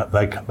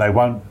they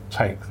won't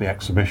take the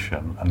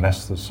exhibition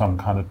unless there's some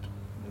kind of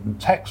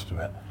text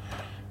to it.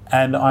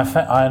 And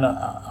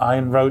I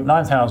wrote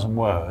 9,000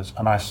 words,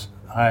 and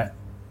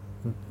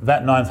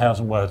that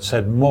 9,000 words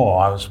said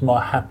more. I was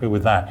more happy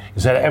with that. It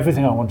said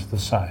everything I wanted to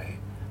say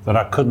that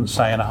I couldn't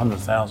say in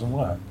 100,000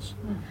 words,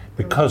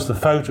 because the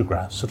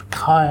photographs had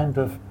kind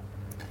of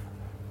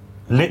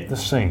lit the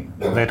scene.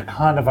 They'd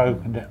kind of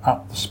opened it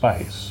up, the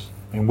space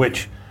in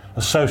which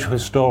a social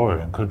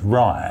historian could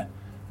write,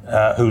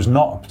 who's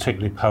not a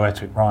particularly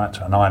poetic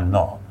writer, and I'm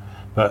not,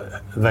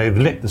 but they've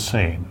lit the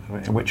scene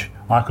in which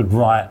I could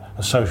write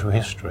a social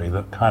history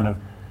that kind of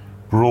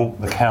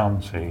brought the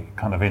county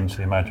kind of into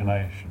the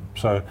imagination.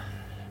 So,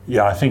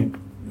 yeah, I think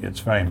it's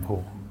very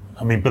important.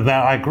 I mean, but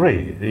I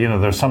agree. You know,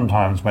 there are some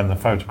times when the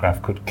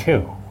photograph could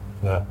kill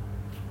the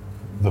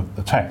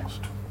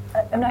text.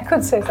 And I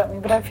could say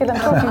something, but I feel I'm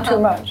talking too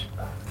much.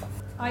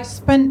 I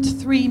spent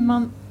 3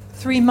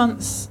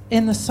 months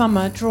in the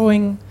summer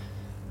drawing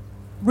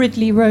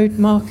Ridley Road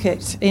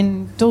Market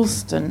in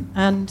Dalston,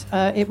 and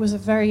it was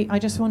I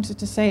just wanted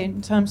to say,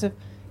 in terms of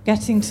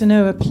getting to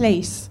know a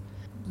place,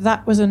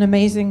 that was an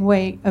amazing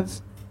way of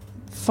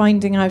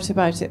finding out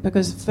about it,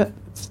 because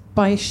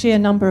by sheer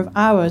number of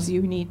hours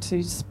you need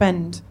to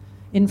spend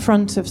in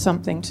front of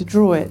something to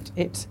draw it,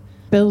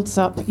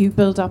 you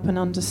build up an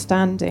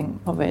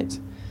understanding of it.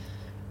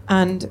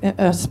 And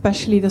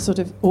especially the sort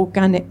of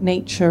organic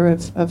nature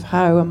of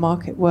how a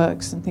market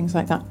works and things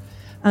like that.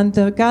 And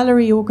the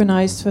gallery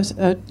organised for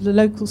the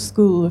local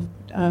school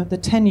of the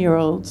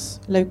 10-year-olds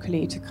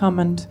locally to come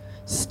and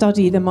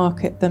study the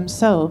market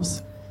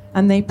themselves.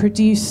 And they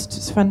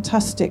produced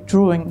fantastic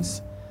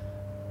drawings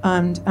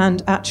and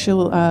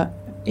actual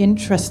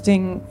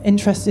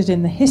interested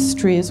in the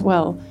history as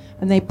well.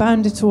 And they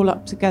bound it all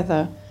up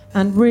together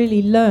and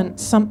really learnt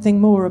something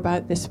more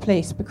about this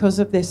place because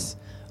of this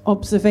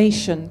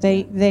observation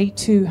they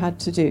too had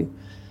to do.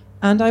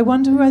 And I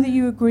wonder whether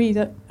you agree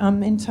that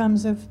in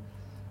terms of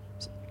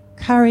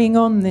carrying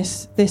on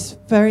this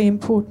very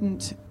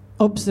important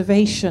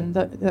observation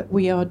that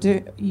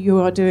you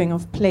are doing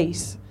of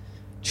place,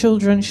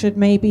 children should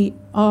maybe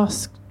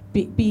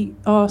be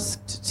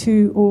asked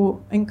to,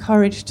 or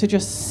encouraged to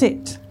just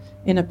sit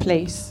in a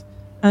place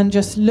and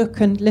just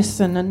look and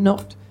listen and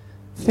not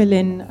fill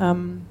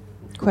in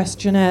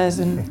questionnaires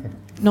and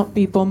not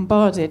be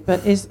bombarded.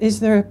 But is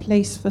there a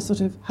place for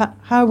sort of,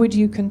 how would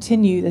you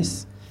continue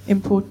this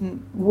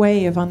important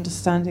way of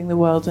understanding the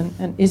world,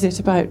 and is it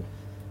about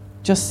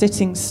just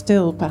sitting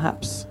still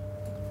perhaps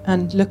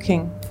and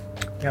looking?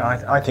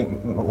 Yeah, I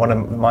think one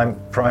of my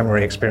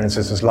primary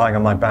experiences is lying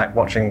on my back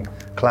watching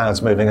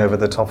clouds moving over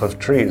the top of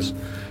trees,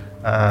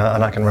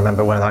 and I can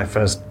remember when I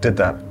first did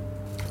that,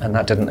 and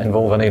that didn't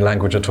involve any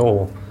language at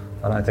all.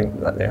 And I think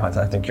that,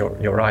 I think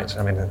you're right.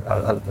 I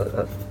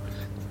mean,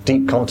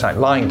 deep contact,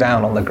 lying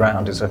down on the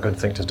ground is a good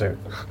thing to do.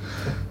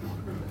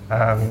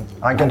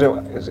 I can do.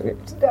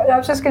 I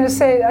was just going to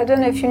say, I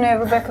don't know if you know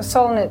Rebecca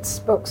Solnit's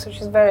books.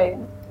 She's a very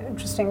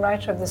interesting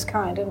writer of this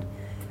kind,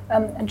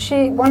 and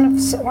she one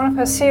of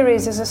her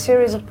series is a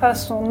series of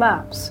personal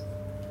maps.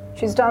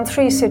 She's done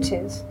 3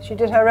 cities. She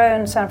did her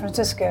own San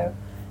Francisco,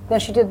 then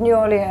she did New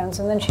Orleans,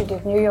 and then she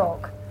did New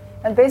York.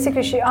 And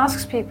basically, she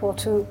asks people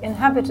to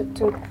inhabit it,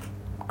 to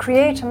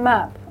create a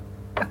map.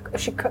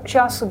 She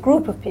asks a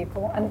group of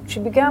people, and she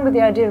began with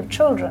the idea of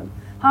children.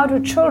 How do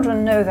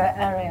children know their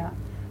area?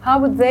 How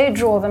would they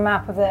draw the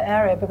map of their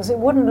area? Because it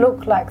wouldn't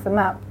look like the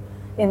map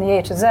in the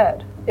A to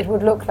Z. It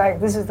would look like,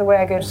 this is the way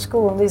I go to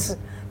school, and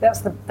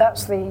that's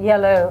the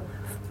yellow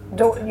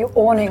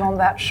awning on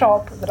that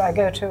shop that I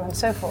go to, and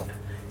so forth.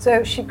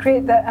 So she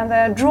created that, and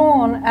they're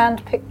drawn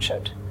and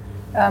pictured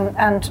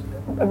and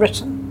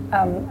written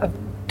of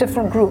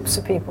different groups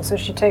of people. So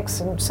she takes,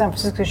 in San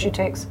Francisco, she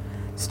takes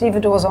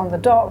stevedores on the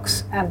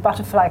docks and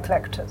butterfly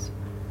collectors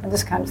and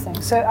this kind of thing.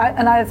 So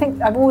I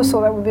think I've always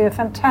thought that would be a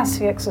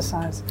fantastic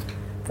exercise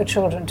for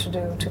children to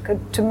do,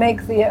 to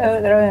make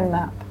their own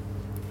map.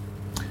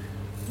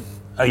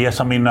 Yes,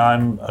 I mean,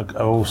 I'm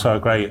also a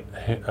great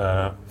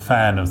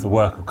fan of the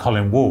work of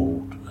Colin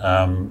Ward,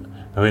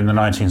 who in the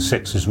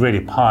 1960s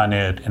really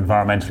pioneered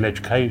environmental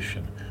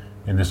education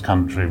in this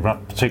country,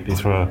 particularly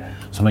through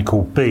something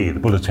called B, the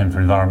Bulletin for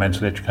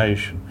Environmental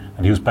Education,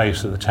 and he was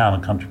based at the Town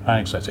and Country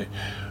Planning Society.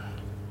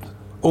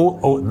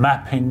 All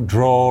mapping,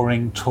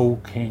 drawing,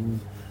 talking,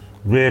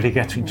 really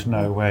getting to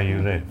know where you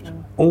lived.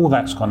 All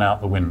that's gone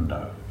out the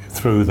window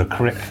through the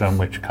curriculum,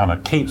 which kind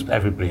of keeps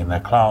everybody in their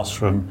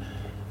classroom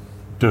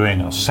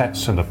doing a set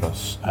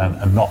syllabus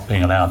and not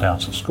being allowed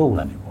out of school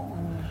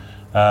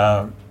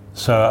anymore.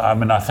 So, I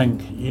mean, I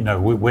think,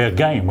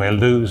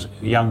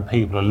 young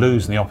people are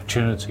losing the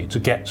opportunity to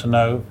get to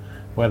know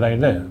where they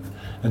live.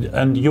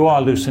 And you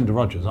are Lucinda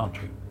Rogers, aren't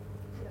you?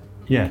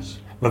 Yes.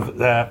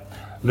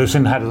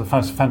 Lucinda had a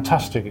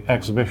fantastic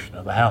exhibition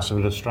at the House of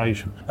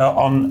Illustration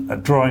on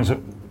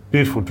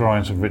beautiful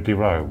drawings of Ridley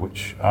Road,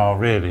 which are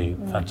really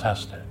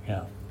fantastic.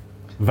 Yeah,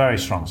 very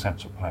strong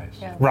sense of place.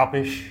 Yeah.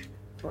 Rubbish.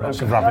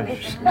 Lots of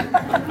rubbish.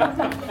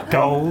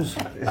 Goals.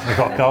 We've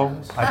got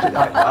goals.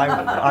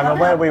 I'm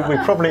aware we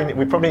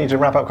probably need to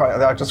wrap up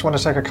quite. I just want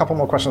to take a couple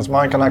more questions,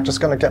 Mike, and I'm just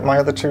going to get my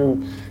other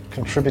two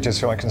contributors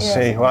who I can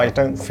see, who I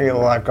don't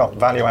feel I've got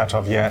value out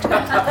of yet.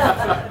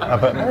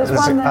 But there's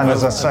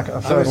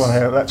a third one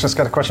here. Let's just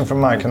get a question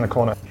from Mike in the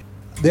corner.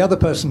 The other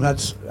person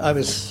I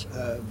was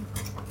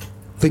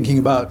thinking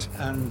about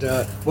and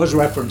was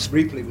referenced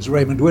briefly was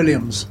Raymond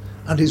Williams.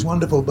 And his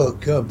wonderful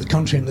book, The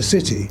Country and the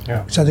City,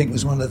 which I think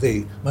was one of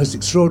the most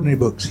extraordinary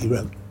books he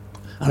wrote.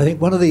 And I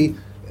think one of the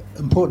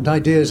important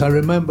ideas I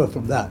remember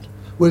from that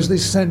was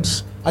this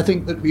sense, I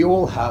think, that we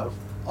all have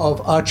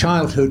of our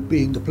childhood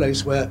being the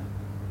place where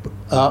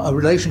a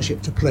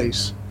relationship to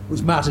place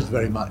was mattered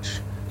very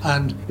much.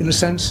 And in a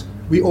sense,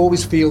 we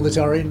always feel that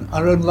in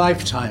our own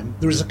lifetime,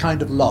 there is a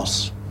kind of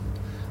loss.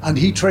 And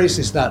he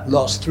traces that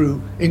loss through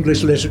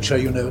English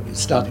literature,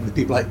 starting with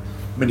people like,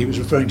 he was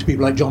referring to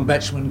people like John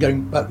Betjeman,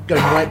 going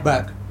right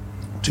back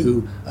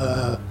to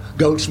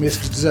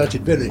Goldsmith's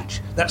Deserted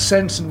Village. That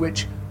sense in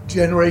which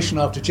generation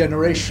after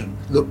generation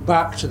look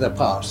back to their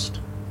past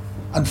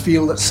and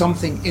feel that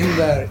something in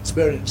their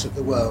experience of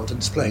the world and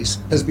its place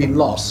has been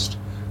lost,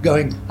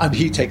 and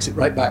he takes it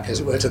right back, as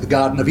it were, to the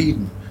Garden of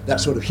Eden, that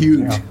sort of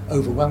huge,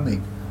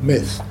 overwhelming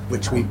myth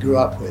which we grew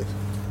up with.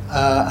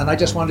 And I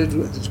just wondered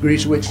the degree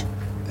to which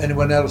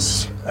anyone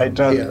else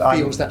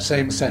feels that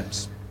same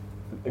sense.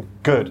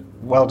 Good.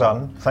 Well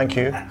done. Thank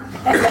you.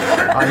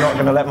 I'm not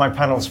going to let my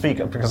panel speak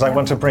because I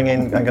want to bring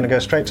in, I'm going to go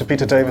straight to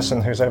Peter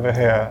Davison, who's over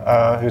here,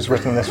 who's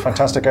written this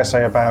fantastic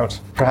essay about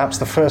perhaps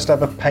the first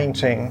ever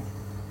painting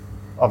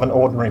of an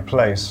ordinary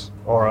place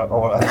or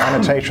an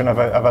annotation of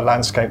a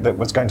landscape that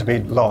was going to be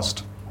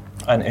lost.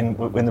 And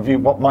in the view,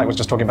 what Mike was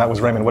just talking about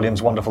was Raymond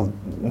Williams' wonderful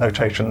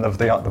notation of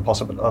the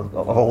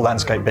all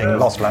landscape being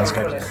lost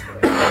landscapes.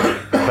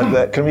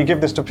 But can we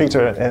give this to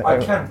Peter? I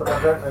can, but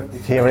I don't know.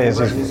 Here he is.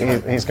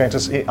 He's going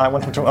to. I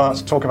want him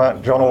to talk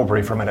about John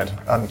Aubrey for a minute,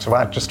 and to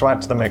add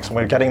to the mix. And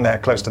we're getting there,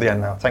 close to the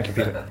end now. Thank you,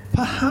 Peter.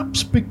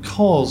 Perhaps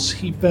because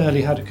he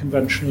barely had a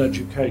conventional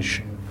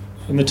education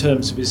in the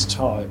terms of his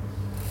time,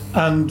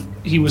 and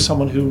he was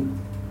someone who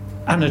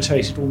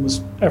annotated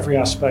almost every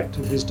aspect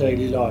of his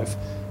daily life.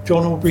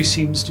 John Aubrey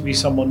seems to be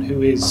someone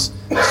who is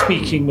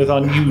speaking with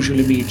unusual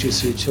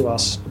immediacy to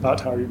us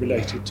about how he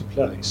related to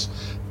place.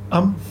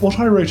 What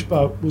I wrote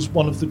about was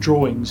one of the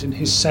drawings in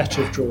his set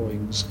of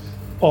drawings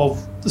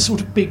of the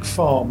sort of big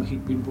farm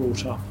he'd been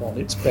brought up on.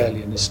 It's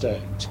barely an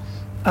estate.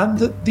 And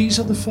that these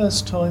are the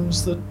first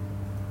times that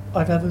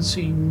I've ever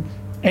seen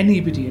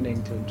anybody in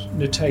England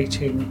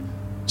notating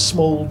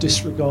small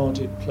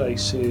disregarded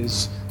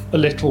places, a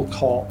little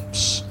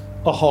copse,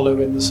 a hollow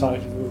in the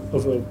side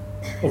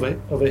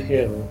of a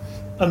hill.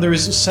 And there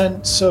is a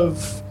sense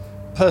of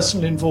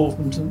personal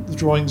involvement, and the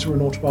drawings were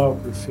an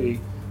autobiography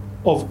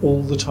of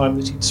all the time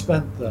that he'd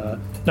spent there.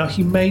 Now,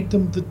 he made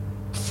them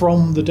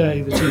from the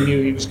day that he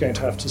knew he was going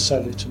to have to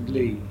sell it and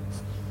leave.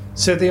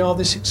 So they are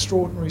this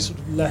extraordinary sort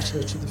of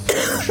letter to the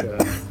future,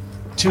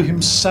 to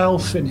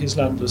himself in his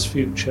landless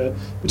future,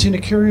 but in a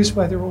curious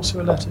way they're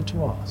also a letter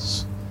to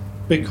us,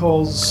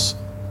 because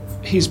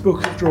his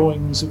book of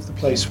drawings of the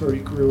place where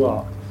he grew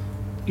up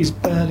is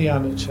barely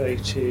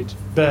annotated,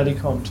 barely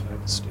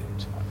contexted,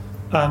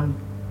 and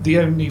the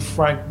only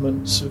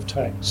fragments of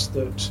text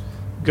that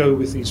go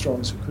with these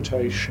drawings are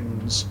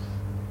quotations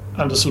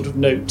and a sort of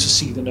note to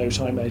see the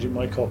note I made in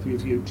my copy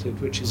of Euclid,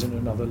 which is in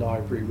another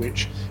library,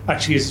 which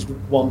actually is a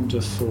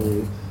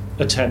wonderful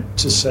attempt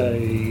to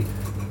say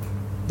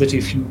that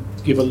if you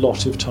give a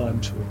lot of time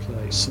to a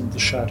place and the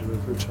shadow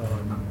of your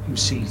time, you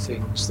see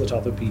things that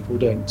other people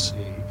don't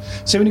see.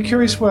 So in a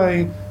curious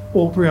way,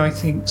 Aubrey, I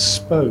think,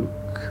 spoke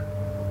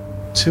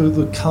to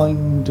the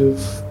kind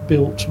of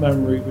built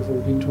memory we've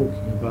all been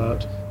talking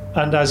about,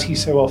 and as he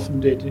so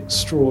often did,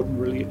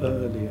 extraordinarily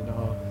early in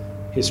our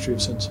history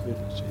of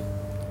sensibility.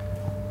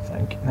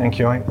 Thank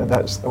you.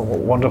 That's a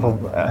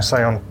wonderful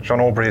essay on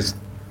John Aubrey's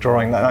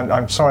drawing.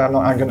 I'm sorry,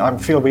 I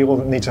feel we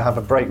will need to have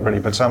a break really,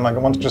 but I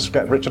want to just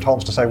get Richard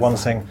Holmes to say one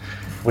thing,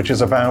 which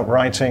is about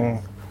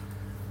writing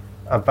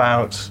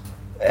about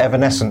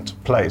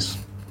evanescent place,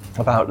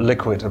 about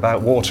liquid,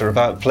 about water,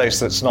 about place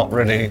that's not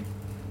really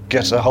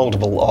get a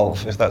holdable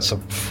of, if that's a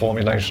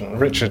formulation.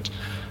 Richard.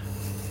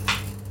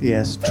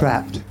 Yes,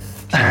 trapped.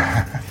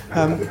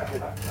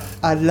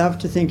 I'd love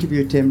to think of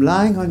you, Tim,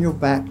 lying on your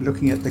back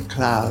looking at the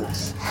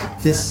clouds.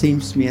 This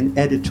seems to me an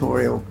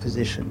editorial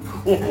position.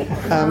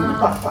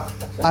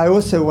 I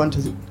also want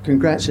to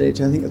congratulate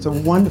you. I think it's a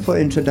wonderful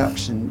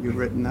introduction you've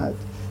written.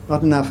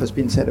 Not enough has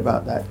been said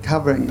about that,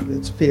 covering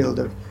this field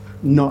of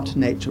not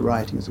nature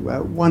writing as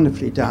well.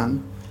 Wonderfully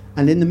done.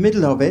 And in the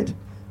middle of it,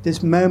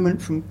 this moment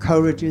from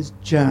Coleridge's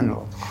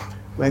journal,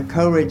 where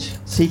Coleridge,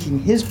 seeking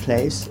his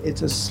place,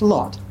 it's a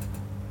slot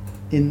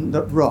in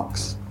the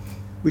rocks,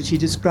 which he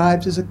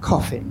describes as a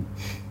coffin.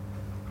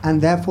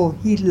 and therefore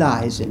he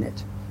lies in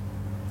it.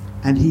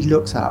 And he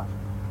looks up,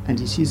 and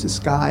he sees the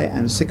sky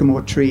and a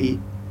sycamore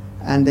tree,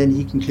 and then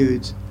he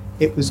concludes,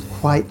 it was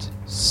quite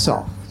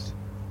soft.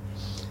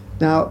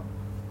 Now,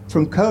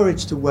 from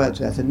Coleridge to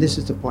Wordsworth, and this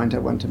is the point I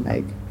want to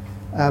make,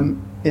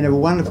 in a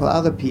wonderful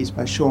other piece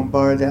by Sean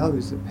Borrowdale,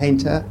 who's the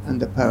painter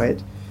and the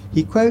poet,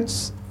 he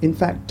quotes, in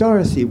fact,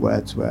 Dorothy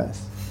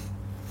Wordsworth,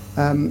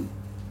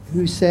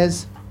 who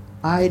says,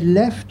 I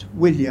left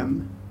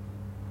William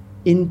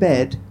in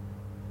bed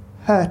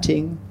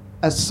hurting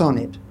a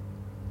sonnet.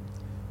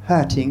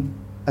 Hurting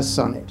a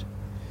sonnet.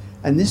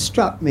 And this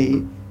struck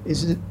me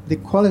is the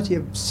quality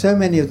of so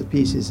many of the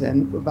pieces,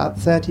 and about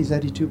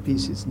 32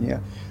 pieces in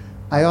here.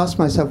 I asked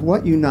myself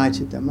what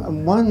united them,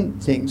 and one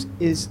thing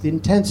is the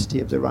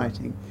intensity of the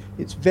writing.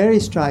 It's very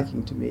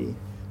striking to me.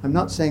 I'm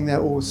not saying they're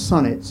all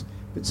sonnets,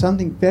 but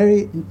something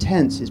very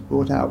intense is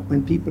brought out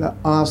when people are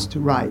asked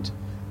to write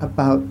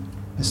about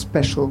a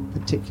special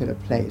particular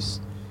place.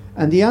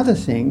 And the other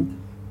thing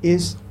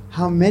is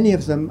how many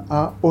of them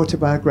are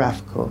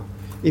autobiographical.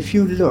 If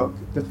you look,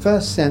 the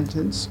first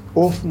sentence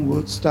often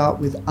will start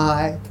with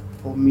I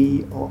or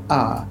me or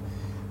our.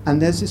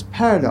 And there's this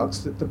paradox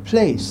that the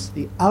place,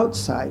 the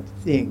outside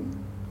thing,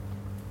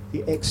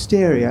 the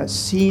exterior,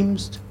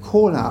 seems to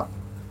call up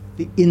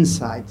the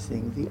inside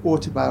thing, the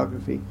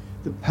autobiography,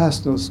 the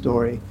personal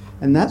story.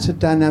 And that's a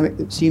dynamic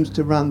that seems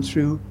to run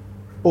through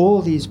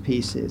all these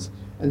pieces.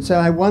 And so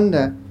I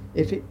wonder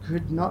if it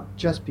could not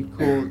just be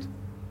called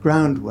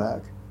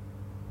groundwork,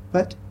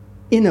 but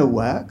inner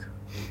work,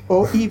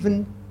 or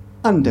even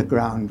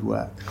underground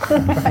work.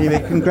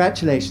 Anyway,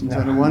 congratulations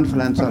on a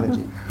wonderful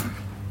anthology.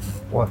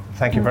 Well,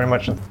 thank you very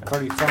much.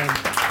 Very fine.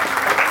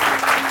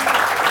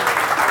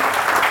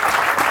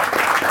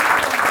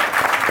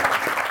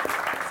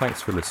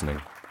 Thanks for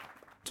listening.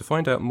 To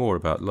find out more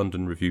about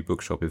London Review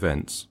Bookshop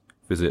events,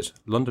 visit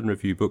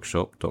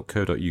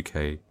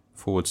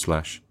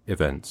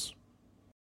londonreviewbookshop.co.uk/events.